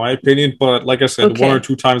doubt, in my opinion, but like I said, one or Okay.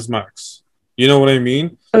 two times max. You know what I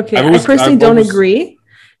mean? Okay. I've I always personally I've don't always agree,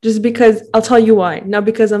 just because I'll tell you why. Not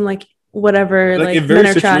because I'm like whatever, like it like men varies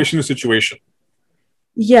are situation trash. to situation.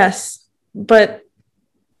 Yes, but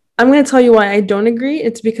I'm gonna tell you why I don't agree.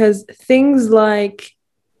 It's because things like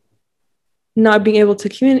not being able to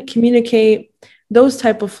communicate, those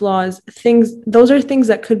type of flaws, those are things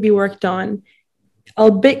that could be worked on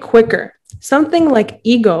a bit quicker. Something like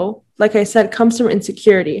ego, like I said, comes from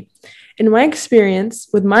insecurity. In my experience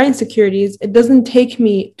with my insecurities, it doesn't take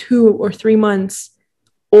me 2 or 3 months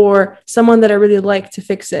or someone that I really like to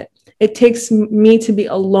fix it. It takes me to be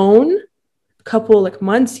alone, a couple like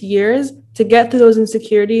months, years to get through those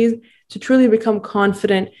insecurities, to truly become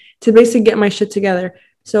confident, to basically get my shit together.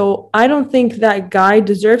 So I don't think that guy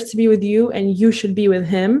deserves to be with you and you should be with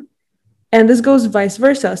him. And this goes vice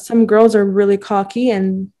versa. Some girls are really cocky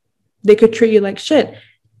and they could treat you like shit.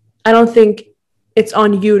 I don't think it's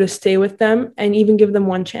on you to stay with them and even give them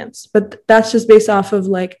one chance. But that's just based off of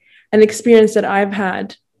like an experience that I've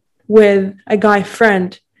had with a guy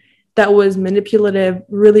friend that was manipulative,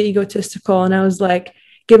 really egotistical. And I was like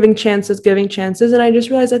giving chances, giving chances. And I just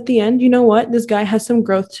realized at the end, you know what? This guy has some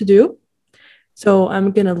growth to do. So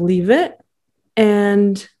I'm going to leave it.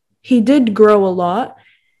 And he did grow a lot.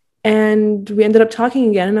 And we ended up talking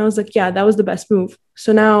again. And I was like, yeah, that was the best move.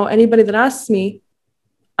 So now anybody that asks me,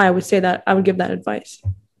 I would say that I would give that advice.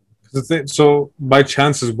 So by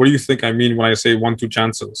chances, what do you think I mean when I say one, two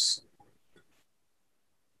chances?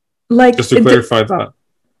 Like, Just to clarify that.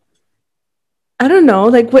 I don't know.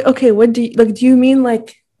 Like, what, okay, what do you like? Do you mean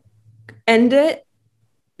like end it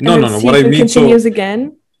and No, then no, no. see What if I it mean, so continues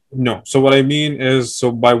again? no. So what I mean is,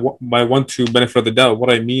 so by one to benefit of the doubt, what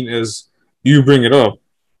I mean is you bring it up.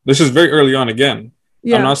 This is very early on again. I'm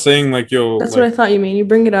Yeah, not saying like yo, that's what like I thought you mean. You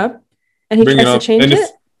bring it up and he bring it tries to up, change and if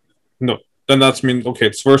it. no, then that's mean okay.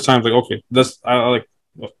 It's first time. Like okay, this I like.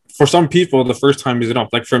 For some people, the first time is enough.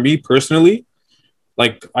 Like for me personally,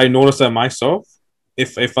 like I noticed that myself.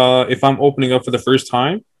 If I'm opening up for the first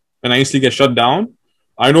time and I instantly get shut down,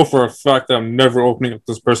 I know for a fact that I'm never opening up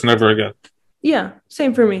to this person ever again. Yeah,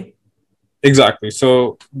 same for me. Exactly.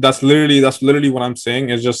 So that's literally what I'm saying.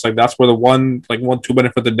 Is just like that's where the one two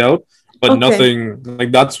benefit the doubt, but Okay. nothing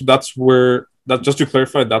like that's where that just to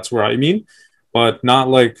clarify, that's where I mean. But not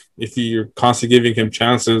like if you're constantly giving him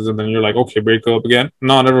chances and then you're like, okay, break up again.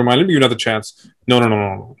 No, never mind. Let me give you another chance. No, no, no,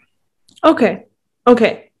 no, no. Okay.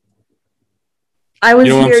 Okay. I You was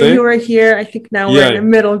know what I'm here, you saying? were here. I think now we're in a Yeah,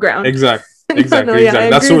 middle ground. exactly. No, no, Exactly, yeah, I exactly.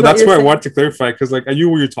 That's agree so with what that's you're why I saying. wanted to clarify because like I knew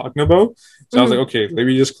what you're talking about. So I was like, Hmm. okay, let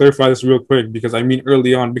me just clarify this real quick because I mean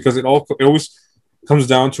early on because it always comes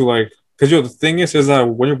down to like because the thing is that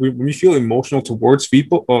when we feel emotional towards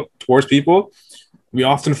people, we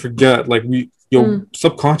often forget like Mm,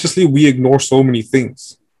 subconsciously we ignore so many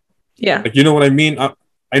things. yeah. Like you know what I mean?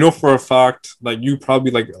 I know for a fact like you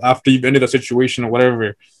probably like after you've ended a situation or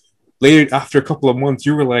whatever, later after a couple of months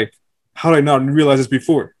you were like, how did I not realize this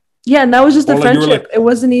before? Yeah, and that was just a Or like you were like friendship. It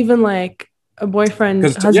wasn't even like a boyfriend,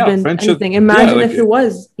 because yeah, husband, friendship, anything. yeah, Imagine like if it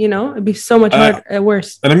was, it'd be so much I harder,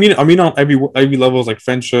 worse. and I mean on every levels like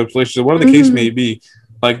friendships, relationships, whatever the case may Hmm. be,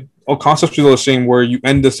 like all concepts are the same. Where you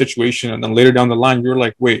end the situation and then later down the line you're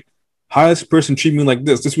like, wait, how does this person treat me like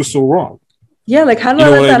this? This was so wrong. Yeah, like how did You I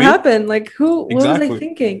know let what I that mean? happen? Like what was I Exactly,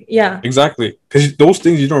 thinking? Yeah. exactly. Because those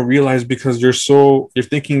things you don't realize because you're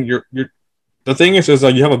thinking you're. The thing is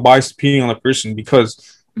that you have a biased opinion on the person because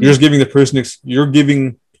you're Mhm. just giving the person you're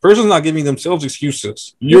giving the person's not giving themselves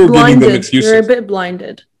excuses. You're You're giving them blinded. You're a excuses. bit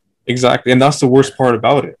blinded. Exactly. And that's the worst part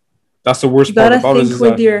about it. That's the You worst part gotta about it think is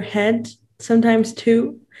with that, your head sometimes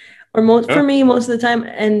too, or most for yeah, me most of the time,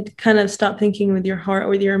 and kind of stop thinking with your heart,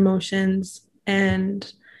 with your emotions,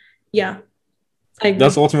 and yeah, I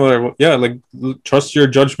that's agree. ultimately, yeah, like trust your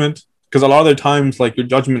judgment. Because a lot of the times, like your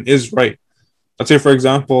judgment is right. Let's say, for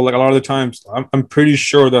example, like a lot of the times, I'm pretty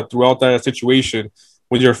sure that throughout that situation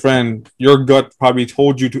with your friend, your gut probably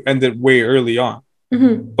told you to end it way early on.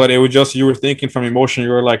 Hmm. But it was just you were thinking from emotion. You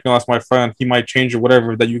were like, no, that's my friend. He might change or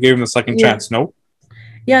whatever. That you gave him a second Yeah. chance. No,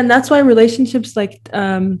 Yeah, and that's why relationships like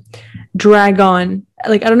drag on.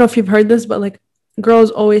 Like I don't know if you've heard this, but like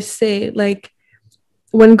girls always say like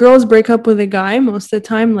when girls break up with a guy, most of the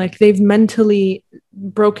time like they've mentally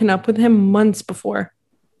broken up with him months before.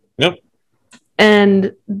 yep.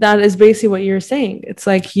 And that is basically what you're saying. It's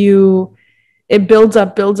like it builds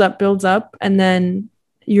up, builds up, builds up, and then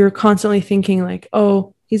you're constantly thinking like,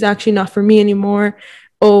 "Oh, he's actually not for me anymore."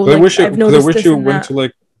 Oh, Because I like wish it I've because I noticed wish this it and went that. to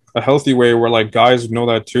like a healthy way where like guys know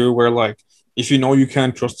that too. Where like if you know you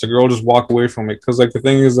can't trust a girl, just walk away from it. Because like the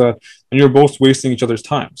thing is that and you're both wasting each other's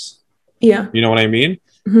times. Yeah. You know what I mean?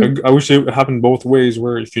 Mhm. I wish it happened both ways.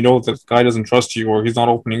 Where if you know that the guy doesn't trust you or he's not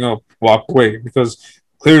opening up, walk away because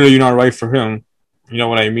clearly you're not right for him. You know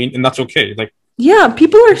what I mean? And that's okay. Like Yeah,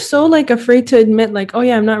 people are so like afraid to admit like, "Oh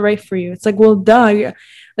yeah, I'm not right for you." It's like, "Well, duh.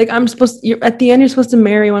 Like you're at the end you're supposed to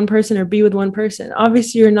marry one person or be with one person.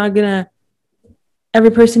 Obviously, you're not gonna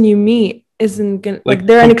every person you meet isn't gonna like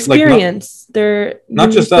they're an like not experience. not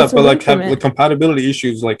You're just supposed that, to but learn like from have like it. compatibility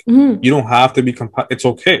issues. Like Hmm. you don't have to be it's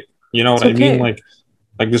okay. You know what It's I mean? okay.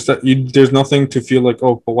 Like just that you there's nothing to feel like,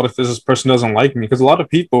 oh, but what if this person doesn't like me? Because a lot of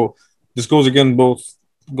people, this goes again both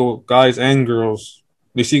go guys and girls,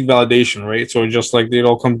 they seek validation, right? So just like it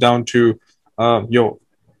all comes down to yo,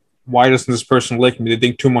 why doesn't this person like me? They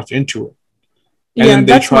think too much into it. And Yeah, then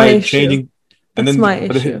they that's my try issue. changing and That's then my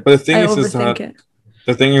but issue. but the thing I is overthink that it.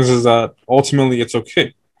 the thing is that ultimately it's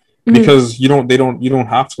okay Hmm. because you don't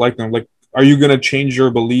have to like them. Like are you gonna change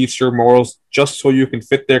your beliefs, your morals just so you can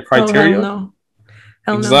fit their Oh hell criteria? no.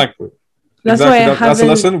 Hell no. Exactly. That's why Exactly. I That's a haven't.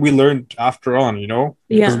 lesson we learned after on, you know,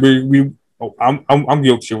 because Yeah. I'm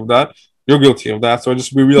guilty of that. You're guilty of that. So I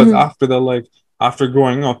just we realized Hmm. after that, like after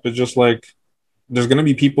growing up, it's just like there's gonna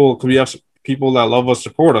be people. Cause we have people that love us,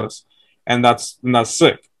 support us, and that's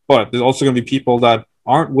sick. But there's also gonna be people that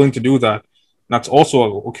aren't willing to do that. And that's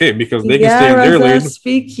also okay because they can Yeah, stay in their Raza, lane.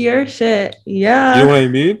 speak your shit. You know Yeah. what I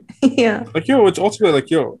mean? Yeah. Like yo, it's ultimately like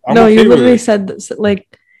yo, I'm No, you okay with literally it. said this, like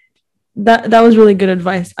that was really good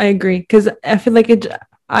advice. I agree because I feel like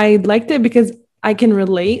I liked it because I can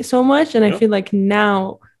relate so much, and I Yeah, feel like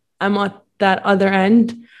now I'm at that other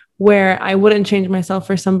end where I wouldn't change myself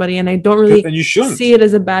for somebody, and I don't really and you see shouldn't. it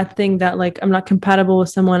as a bad thing that like I'm not compatible with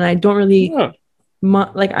someone. I don't really Yeah,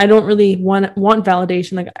 like I don't really want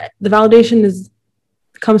validation. Like the validation is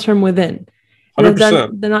comes from within, and if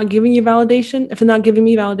 100%. they're not giving you validation, if they're not giving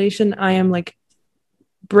me validation, I am like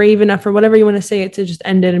brave enough or whatever you want to say it to just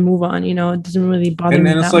end it and move on. You know, it doesn't really bother me And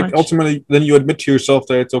that it's like much. ultimately, then you admit to yourself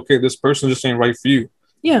that it's okay. This person just ain't right for you.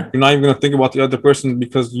 Yeah. You're not even gonna think about the other person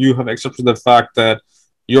because you have accepted the fact that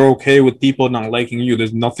you're okay with people not liking you.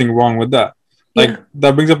 There's nothing wrong with that. Like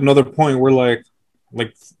that brings up another point where like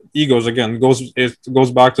egos again it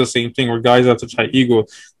goes back to the same thing where guys have such high ego.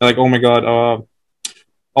 They're like, oh my god,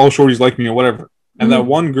 all shorties like me or whatever. And that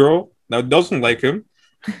one girl that doesn't like him,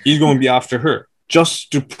 he's going to be after her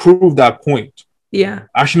just to prove that point. Yeah.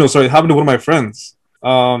 Actually, no, sorry, it happened to one of my friends.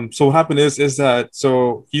 So what happened is that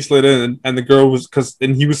so he slid in and the girl was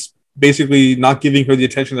and he was basically not giving her the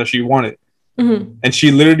attention that she wanted. And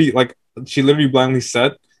she literally blindly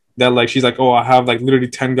said that like she's like, oh, I have like literally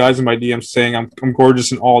 10 guys in my DM saying I'm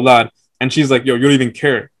gorgeous and all that. And she's like, yo, you don't even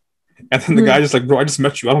care. And then the guy just like, bro, I just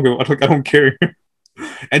met you. I don't care.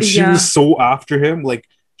 And she was so after him, like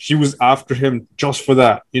she was after him just for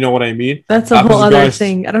that. You know what I mean? That's a whole other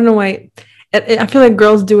thing. I don't know why. I feel like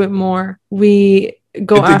girls do it more. We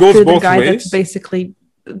go after the guy that's basically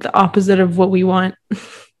the opposite of what we want.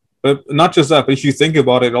 But not just that, but if you think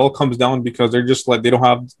about it, it all comes down because they're just like they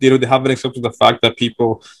haven't accepted the fact that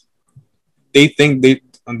people they think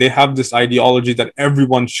they have this ideology that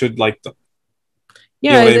everyone should like them.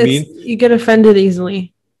 Yeah, you know what I mean? You get offended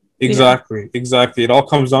easily. Exactly. It all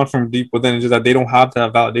comes down from deep within. It's just that they don't have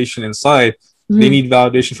that validation inside. They need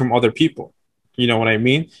validation from other people. You know what I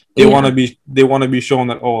mean? They want to be shown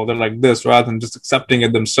that, oh, they're like this rather than just accepting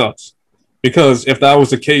it themselves. Because if that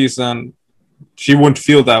was the case, then she wouldn't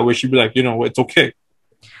feel that way. She'd be like, you know, it's okay.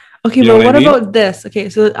 Okay, but what about this? Okay,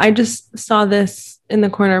 so I just saw this in the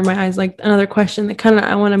corner of my eyes, like another question that kind of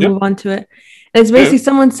I want to move on to it. And it's basically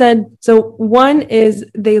someone said, so one is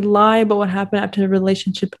they lie about what happened after the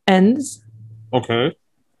relationship ends. Okay.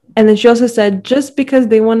 And then she also said, just because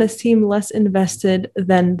they want to seem less invested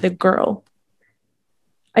than the girl.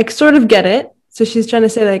 I sort of get it. So she's trying to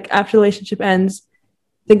say like after the relationship ends,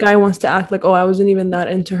 the guy wants to act like, oh, I wasn't even that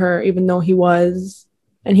into her, even though he was.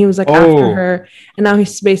 And he was like after her. And now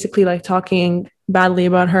he's basically like talking badly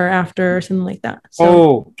about her after or something like that.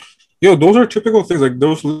 So, yo, those are typical things. Like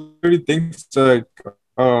those literally things like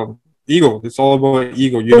ego. It's all about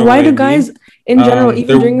ego. You know why do guys in general,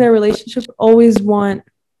 even during their relationship, always want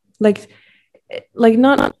like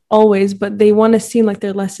not always, but they want to seem like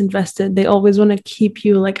they're less invested. They always want to keep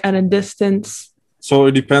you like at a distance. So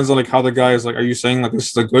it depends on like how the guy is. Like, are you saying like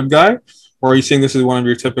this is a good guy, or are you saying this is one of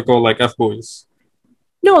your typical like F boys?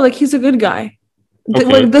 No, like he's a good guy. Okay.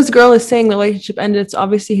 Like this girl is saying the relationship ended. It's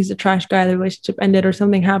obviously he's a trash guy. The relationship ended or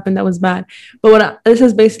something happened that was bad. But this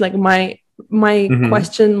is basically like my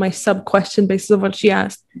question, my sub question, basis of what she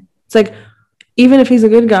asked. It's like even if he's a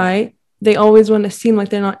good guy, they always want to seem like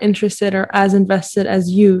they're not interested or as invested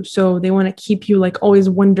as you. So they want to keep you like always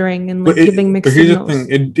wondering and like giving mixed signals. But here's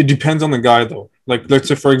the thing. It depends on the guy though. Like let's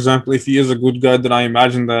say for example, if he is a good guy, then I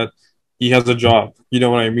imagine that he has a job. You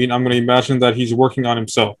know what I mean? I'm going to imagine that he's working on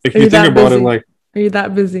himself. If you think about it, like, are you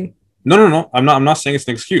that busy? No. I'm not saying it's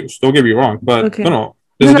an excuse. Don't get me wrong, but no.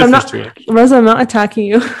 There's a difference to it. Rosa, I'm not attacking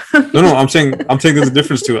you. no. I'm saying there's a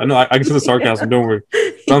difference to it. I know I can see the sarcasm. Don't worry.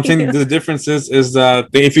 So I'm saying the difference is that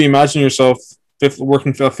if you imagine yourself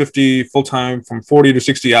working 50 full time from 40 to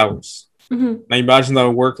 60 hours, now imagine that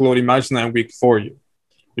workload. Imagine that week for you.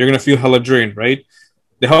 You're gonna feel hella drained, right?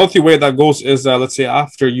 The healthy way that goes is that let's say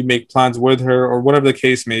after you make plans with her or whatever the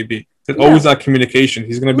case may be. There's always that communication.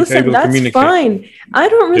 He's going to be able to communicate. That's fine. I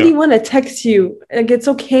don't really want to text you. Like, it's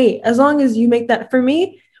okay. As long as you make that for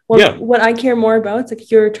me. What I care more about is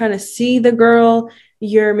like you're trying to see the girl.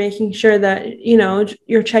 You're making sure that, you know,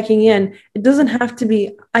 you're checking in. It doesn't have to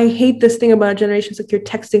be. I hate this thing about generations. Like you're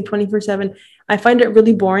texting 24/7. I find it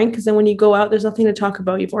really boring because then when you go out, there's nothing to talk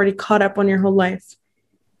about. You've already caught up on your whole life.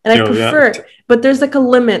 And I prefer it. But there's like a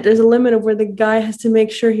limit. There's a limit of where the guy has to make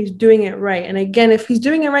sure he's doing it right. And again, if he's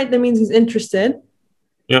doing it right, that means he's interested.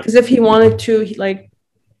 Because if he wanted to,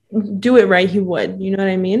 do it right, he would. You know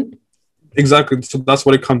what I mean? Exactly. So that's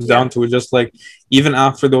what it comes down to. It's just like, even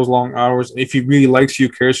after those long hours, if he really likes you,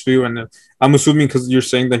 cares for you, and I'm assuming because you're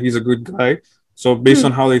saying that he's a good guy. So based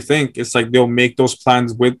on how they think, it's like they'll make those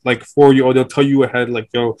plans with like for you, or they'll tell you ahead, like,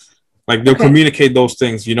 yo, like they'll communicate those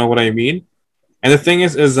things. You know what I mean? And the thing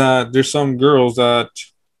is that there's some girls that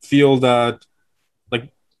feel that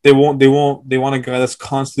like they want a guy that's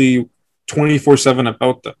constantly 24/7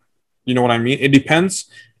 about them. You know what I mean? It depends.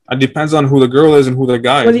 It depends on who the girl is and who the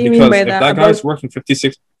guy is. What do you mean by that? If that guy's working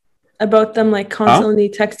 56 about them like constantly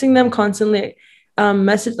texting them, constantly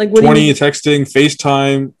message like what 20 texting,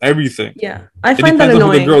 FaceTime, everything. Yeah. I find that annoying. It depends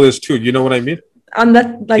on who the girl is too. You know what I mean? On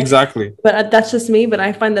that, like exactly. But that's just me. But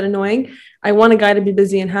I find that annoying. I want a guy to be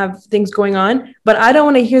busy and have things going on, but I don't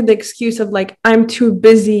want to hear the excuse of like, I'm too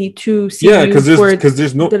busy to see Yeah, you because for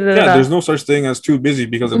there's no da-da-da-da. there's no such thing as too busy,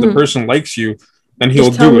 because if the Mhm. person likes you, then he'll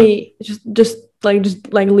Just tell do it. me, just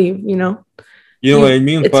like leave, you know? You know what I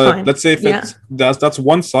mean? It's But fine. let's say if Yeah. it's that's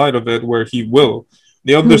one side of it where he will.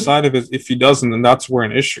 The other Mhm. side of it, if he doesn't, then that's where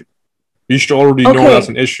an issue. You should already know that's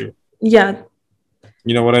an Okay. issue. Yeah.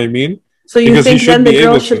 You know what I mean? So you Because he think then should the be girl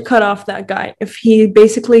able should to. cut off that guy if he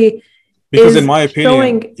basically Because in is my opinion,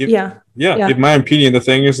 showing, if yeah, yeah, yeah. in my opinion, the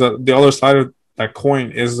thing is that the other side of that coin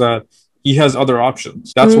is that he has other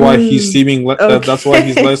options. That's why he's Mm, seeming that's why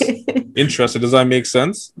he's less okay. interested. Does that make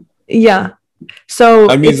sense? Yeah. So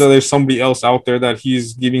That means that it's there's somebody else out there that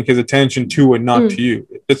he's giving his attention to and not to mm, you.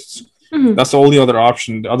 It's mhm. That's the only other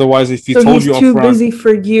option. Otherwise, if he So told he's you up too front, busy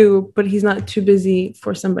for you, but he's not too busy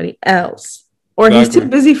for somebody else. Or he's too exactly,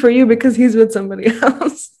 busy for you because he's with somebody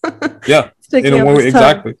else. yeah, in Sticking a out way, his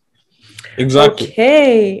tongue. exactly.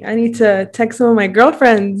 Okay, I need to text some of my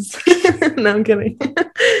girlfriends. No, I'm kidding.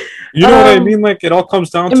 You know what I mean? Like it all comes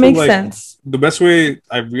down It to makes like sense. the best way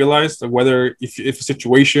I've realized that whether if a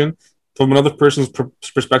situation from another person's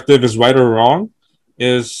perspective is right or wrong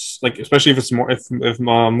is like, especially if it's more if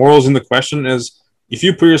morals in the question, is if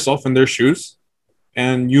you put yourself in their shoes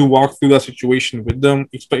and you walk through that situation with them,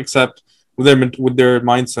 except with their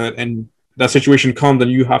mindset, and that situation comes, then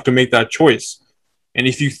you have to make that choice. And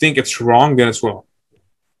if you think it's wrong, then it's wrong.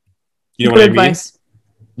 You know what Good I mean? advice.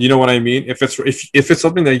 You know what I mean? If it's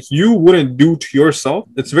something that you wouldn't do to yourself,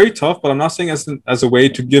 it's very tough. But I'm not saying as a way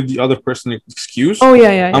to give the other person an excuse. Oh yeah,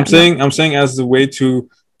 yeah, yeah. I'm No. saying I'm saying as a way to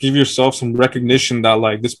give yourself some recognition that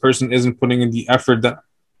like this person isn't putting in the effort that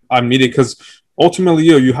I'm needed. Because ultimately,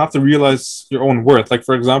 you have to realize your own worth. Like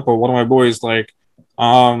for example, one of my boys,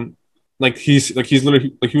 um, he was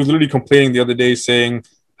literally complaining the other day, saying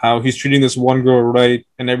how he's treating this one girl right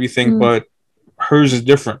and everything, Mm, but hers is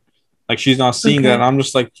different. Like she's not seeing that. And okay. I'm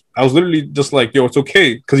just like, I was literally just like, yo, it's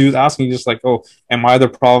okay. Cause he was asking just like, oh, am I the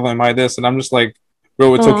problem? Am I this? And I'm just like,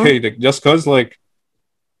 bro, it's Oh, okay. Like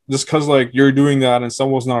just cause you're doing that and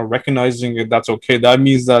someone's not recognizing it, that's okay. That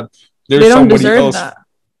means that they there's don't somebody deserve else. that.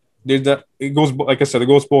 There's that it goes like I said, it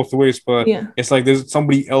goes both ways, but Yeah. it's like there's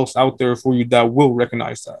somebody else out there for you that will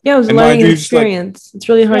recognize that. Yeah, it was a And mind learning you, just like, experience. It's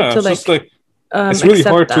really hard yeah, to it's just like like it's really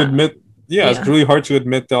accept hard to that. admit. Yeah, it's Yeah. really hard to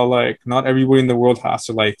admit that like not everybody in the world has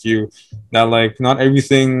to like you. That like not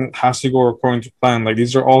everything has to go according to plan. Like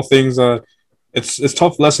these are all things that it's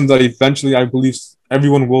tough lessons that eventually I believe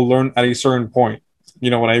everyone will learn at a certain point. You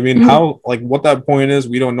know what I mean? Mhm. How like what that point is,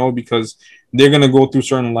 we don't know, because they're gonna go through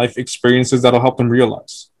certain life experiences that'll help them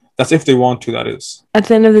realize. That's if they want to, that is. At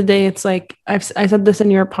the end of the day, it's like I said this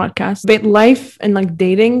in your podcast, but life and like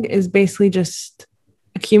dating is basically just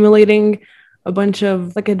accumulating a bunch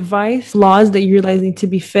of like advice, flaws that you realize need to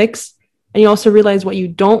be fixed, and you also realize what you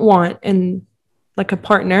don't want in like a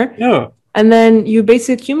partner, Yeah. and then you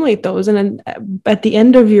basically accumulate those, and then at the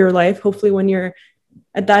end of your life, hopefully when you're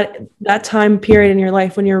at that time period in your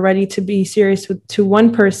life when you're ready to be serious with to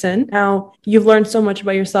one person, now you've learned so much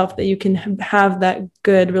about yourself that you can have that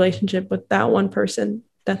good relationship with that one person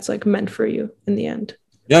that's like meant for you in the end.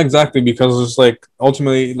 Yeah, exactly. Because it's like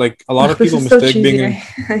ultimately like a lot Ugh, of this people is so mistake being cheesy.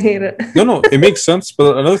 in. I hate it. No, no, it makes sense.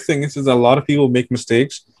 But another thing is that a lot of people make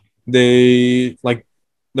mistakes. They like,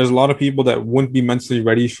 there's a lot of people that wouldn't be mentally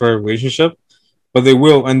ready for a relationship, but they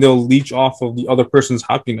will, and they'll leech off of the other person's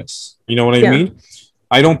happiness. You know what I Yeah. mean?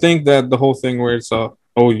 I don't think that the whole thing where it's oh,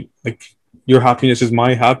 like your happiness is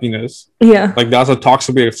my happiness, Yeah. like that's a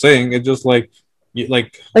toxic way of saying it. Just like like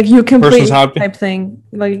Like you person's complete me happy. type thing.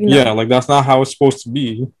 Like, Yeah, like that's not how it's supposed to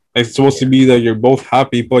be. It's supposed to Yeah. be that you're both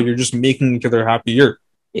happy, but you're just making each other happier.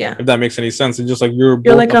 Yeah. If that makes any sense, it's just like you're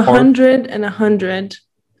You're both like a apart. hundred and a hundred,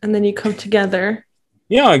 and then you come together.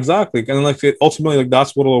 Yeah, exactly. And like ultimately, like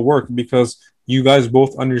that's what'll work, because you guys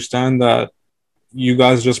both understand that you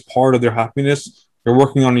guys just part of their happiness. You're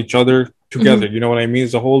working on each other together. Mhm. You know what I mean?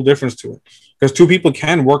 It's a whole difference to it. Because two people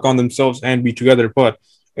can work on themselves and be together, but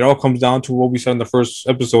it all comes down to what we said in the first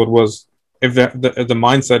episode was if the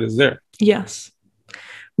mindset is there. Yes.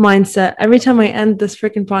 Mindset. Every time I end this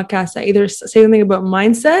freaking podcast, I either say something about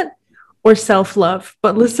mindset or self-love.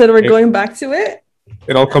 But listen, we're It, going back to it.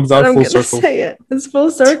 it all comes And down I'm full gonna circle. say it. It's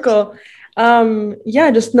full circle.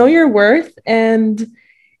 Yeah, just know your worth. And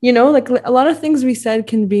like a lot of things we said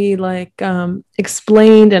can be like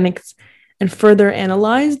explained and further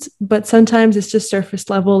analyzed, but sometimes it's just surface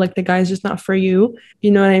level, like the guy's just not for you. You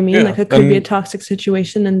know what I mean? Yeah. Like it could be a toxic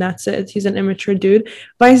situation and that's it. He's an immature dude.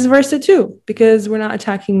 Vice versa too, because we're not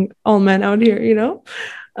attacking all men out here.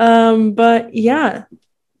 But yeah,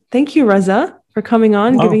 thank you, Raza. for coming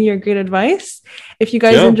on, giving your great advice. If you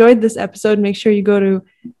guys enjoyed this episode, make sure you go to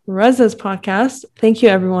Reza's podcast. Thank you,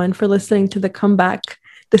 everyone, for listening to the comeback,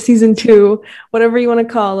 the season 2, whatever you want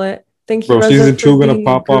to call it. Thank you, Reza, season 2 gonna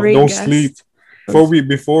pop off. Don't sleep.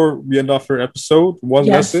 Before we end off our episode, one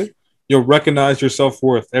message: you'll recognize your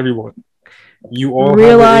self-worth, everyone. You all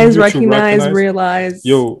realize.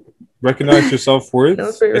 Yo, recognize your self-worth.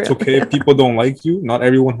 It's okay if people don't like you. Not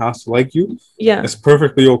everyone has to like you. Yeah, it's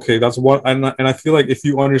perfectly okay. That's what, and I feel like if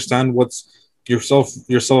you understand what's your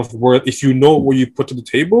self-worth, if you know what you put to the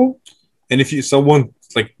table, and if you someone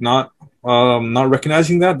like not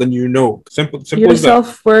recognizing that, then you know. Simple your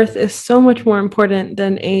self-worth is so much more important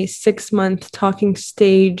than a 6-month talking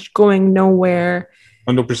stage going nowhere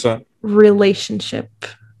 100% relationship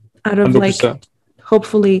out of 100%. Like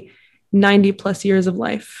hopefully 90 plus years of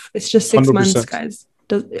life. It's just 6 months, guys.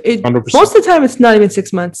 Most of the time it's not even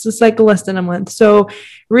 6 months. It's like less than a month. So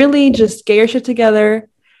really just get your shit together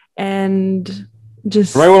and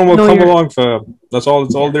just right when we'll come along, fam. That's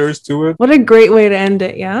all there is to it. What a great way to end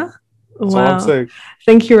it. Yeah. Wow.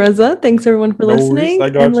 Thank you, Reza. Thanks everyone for listening.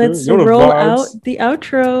 And let's roll out the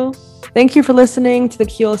outro. Thank you for listening to the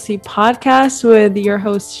QLC podcast with your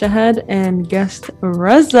host Shahad and guest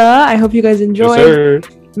Reza. I hope you guys enjoyed.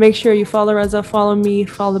 Yes, make sure you follow Reza, follow me,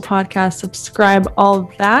 follow the podcast, subscribe, all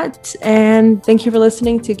of that. And thank you for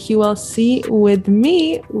listening to QLC with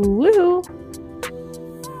me. Woo!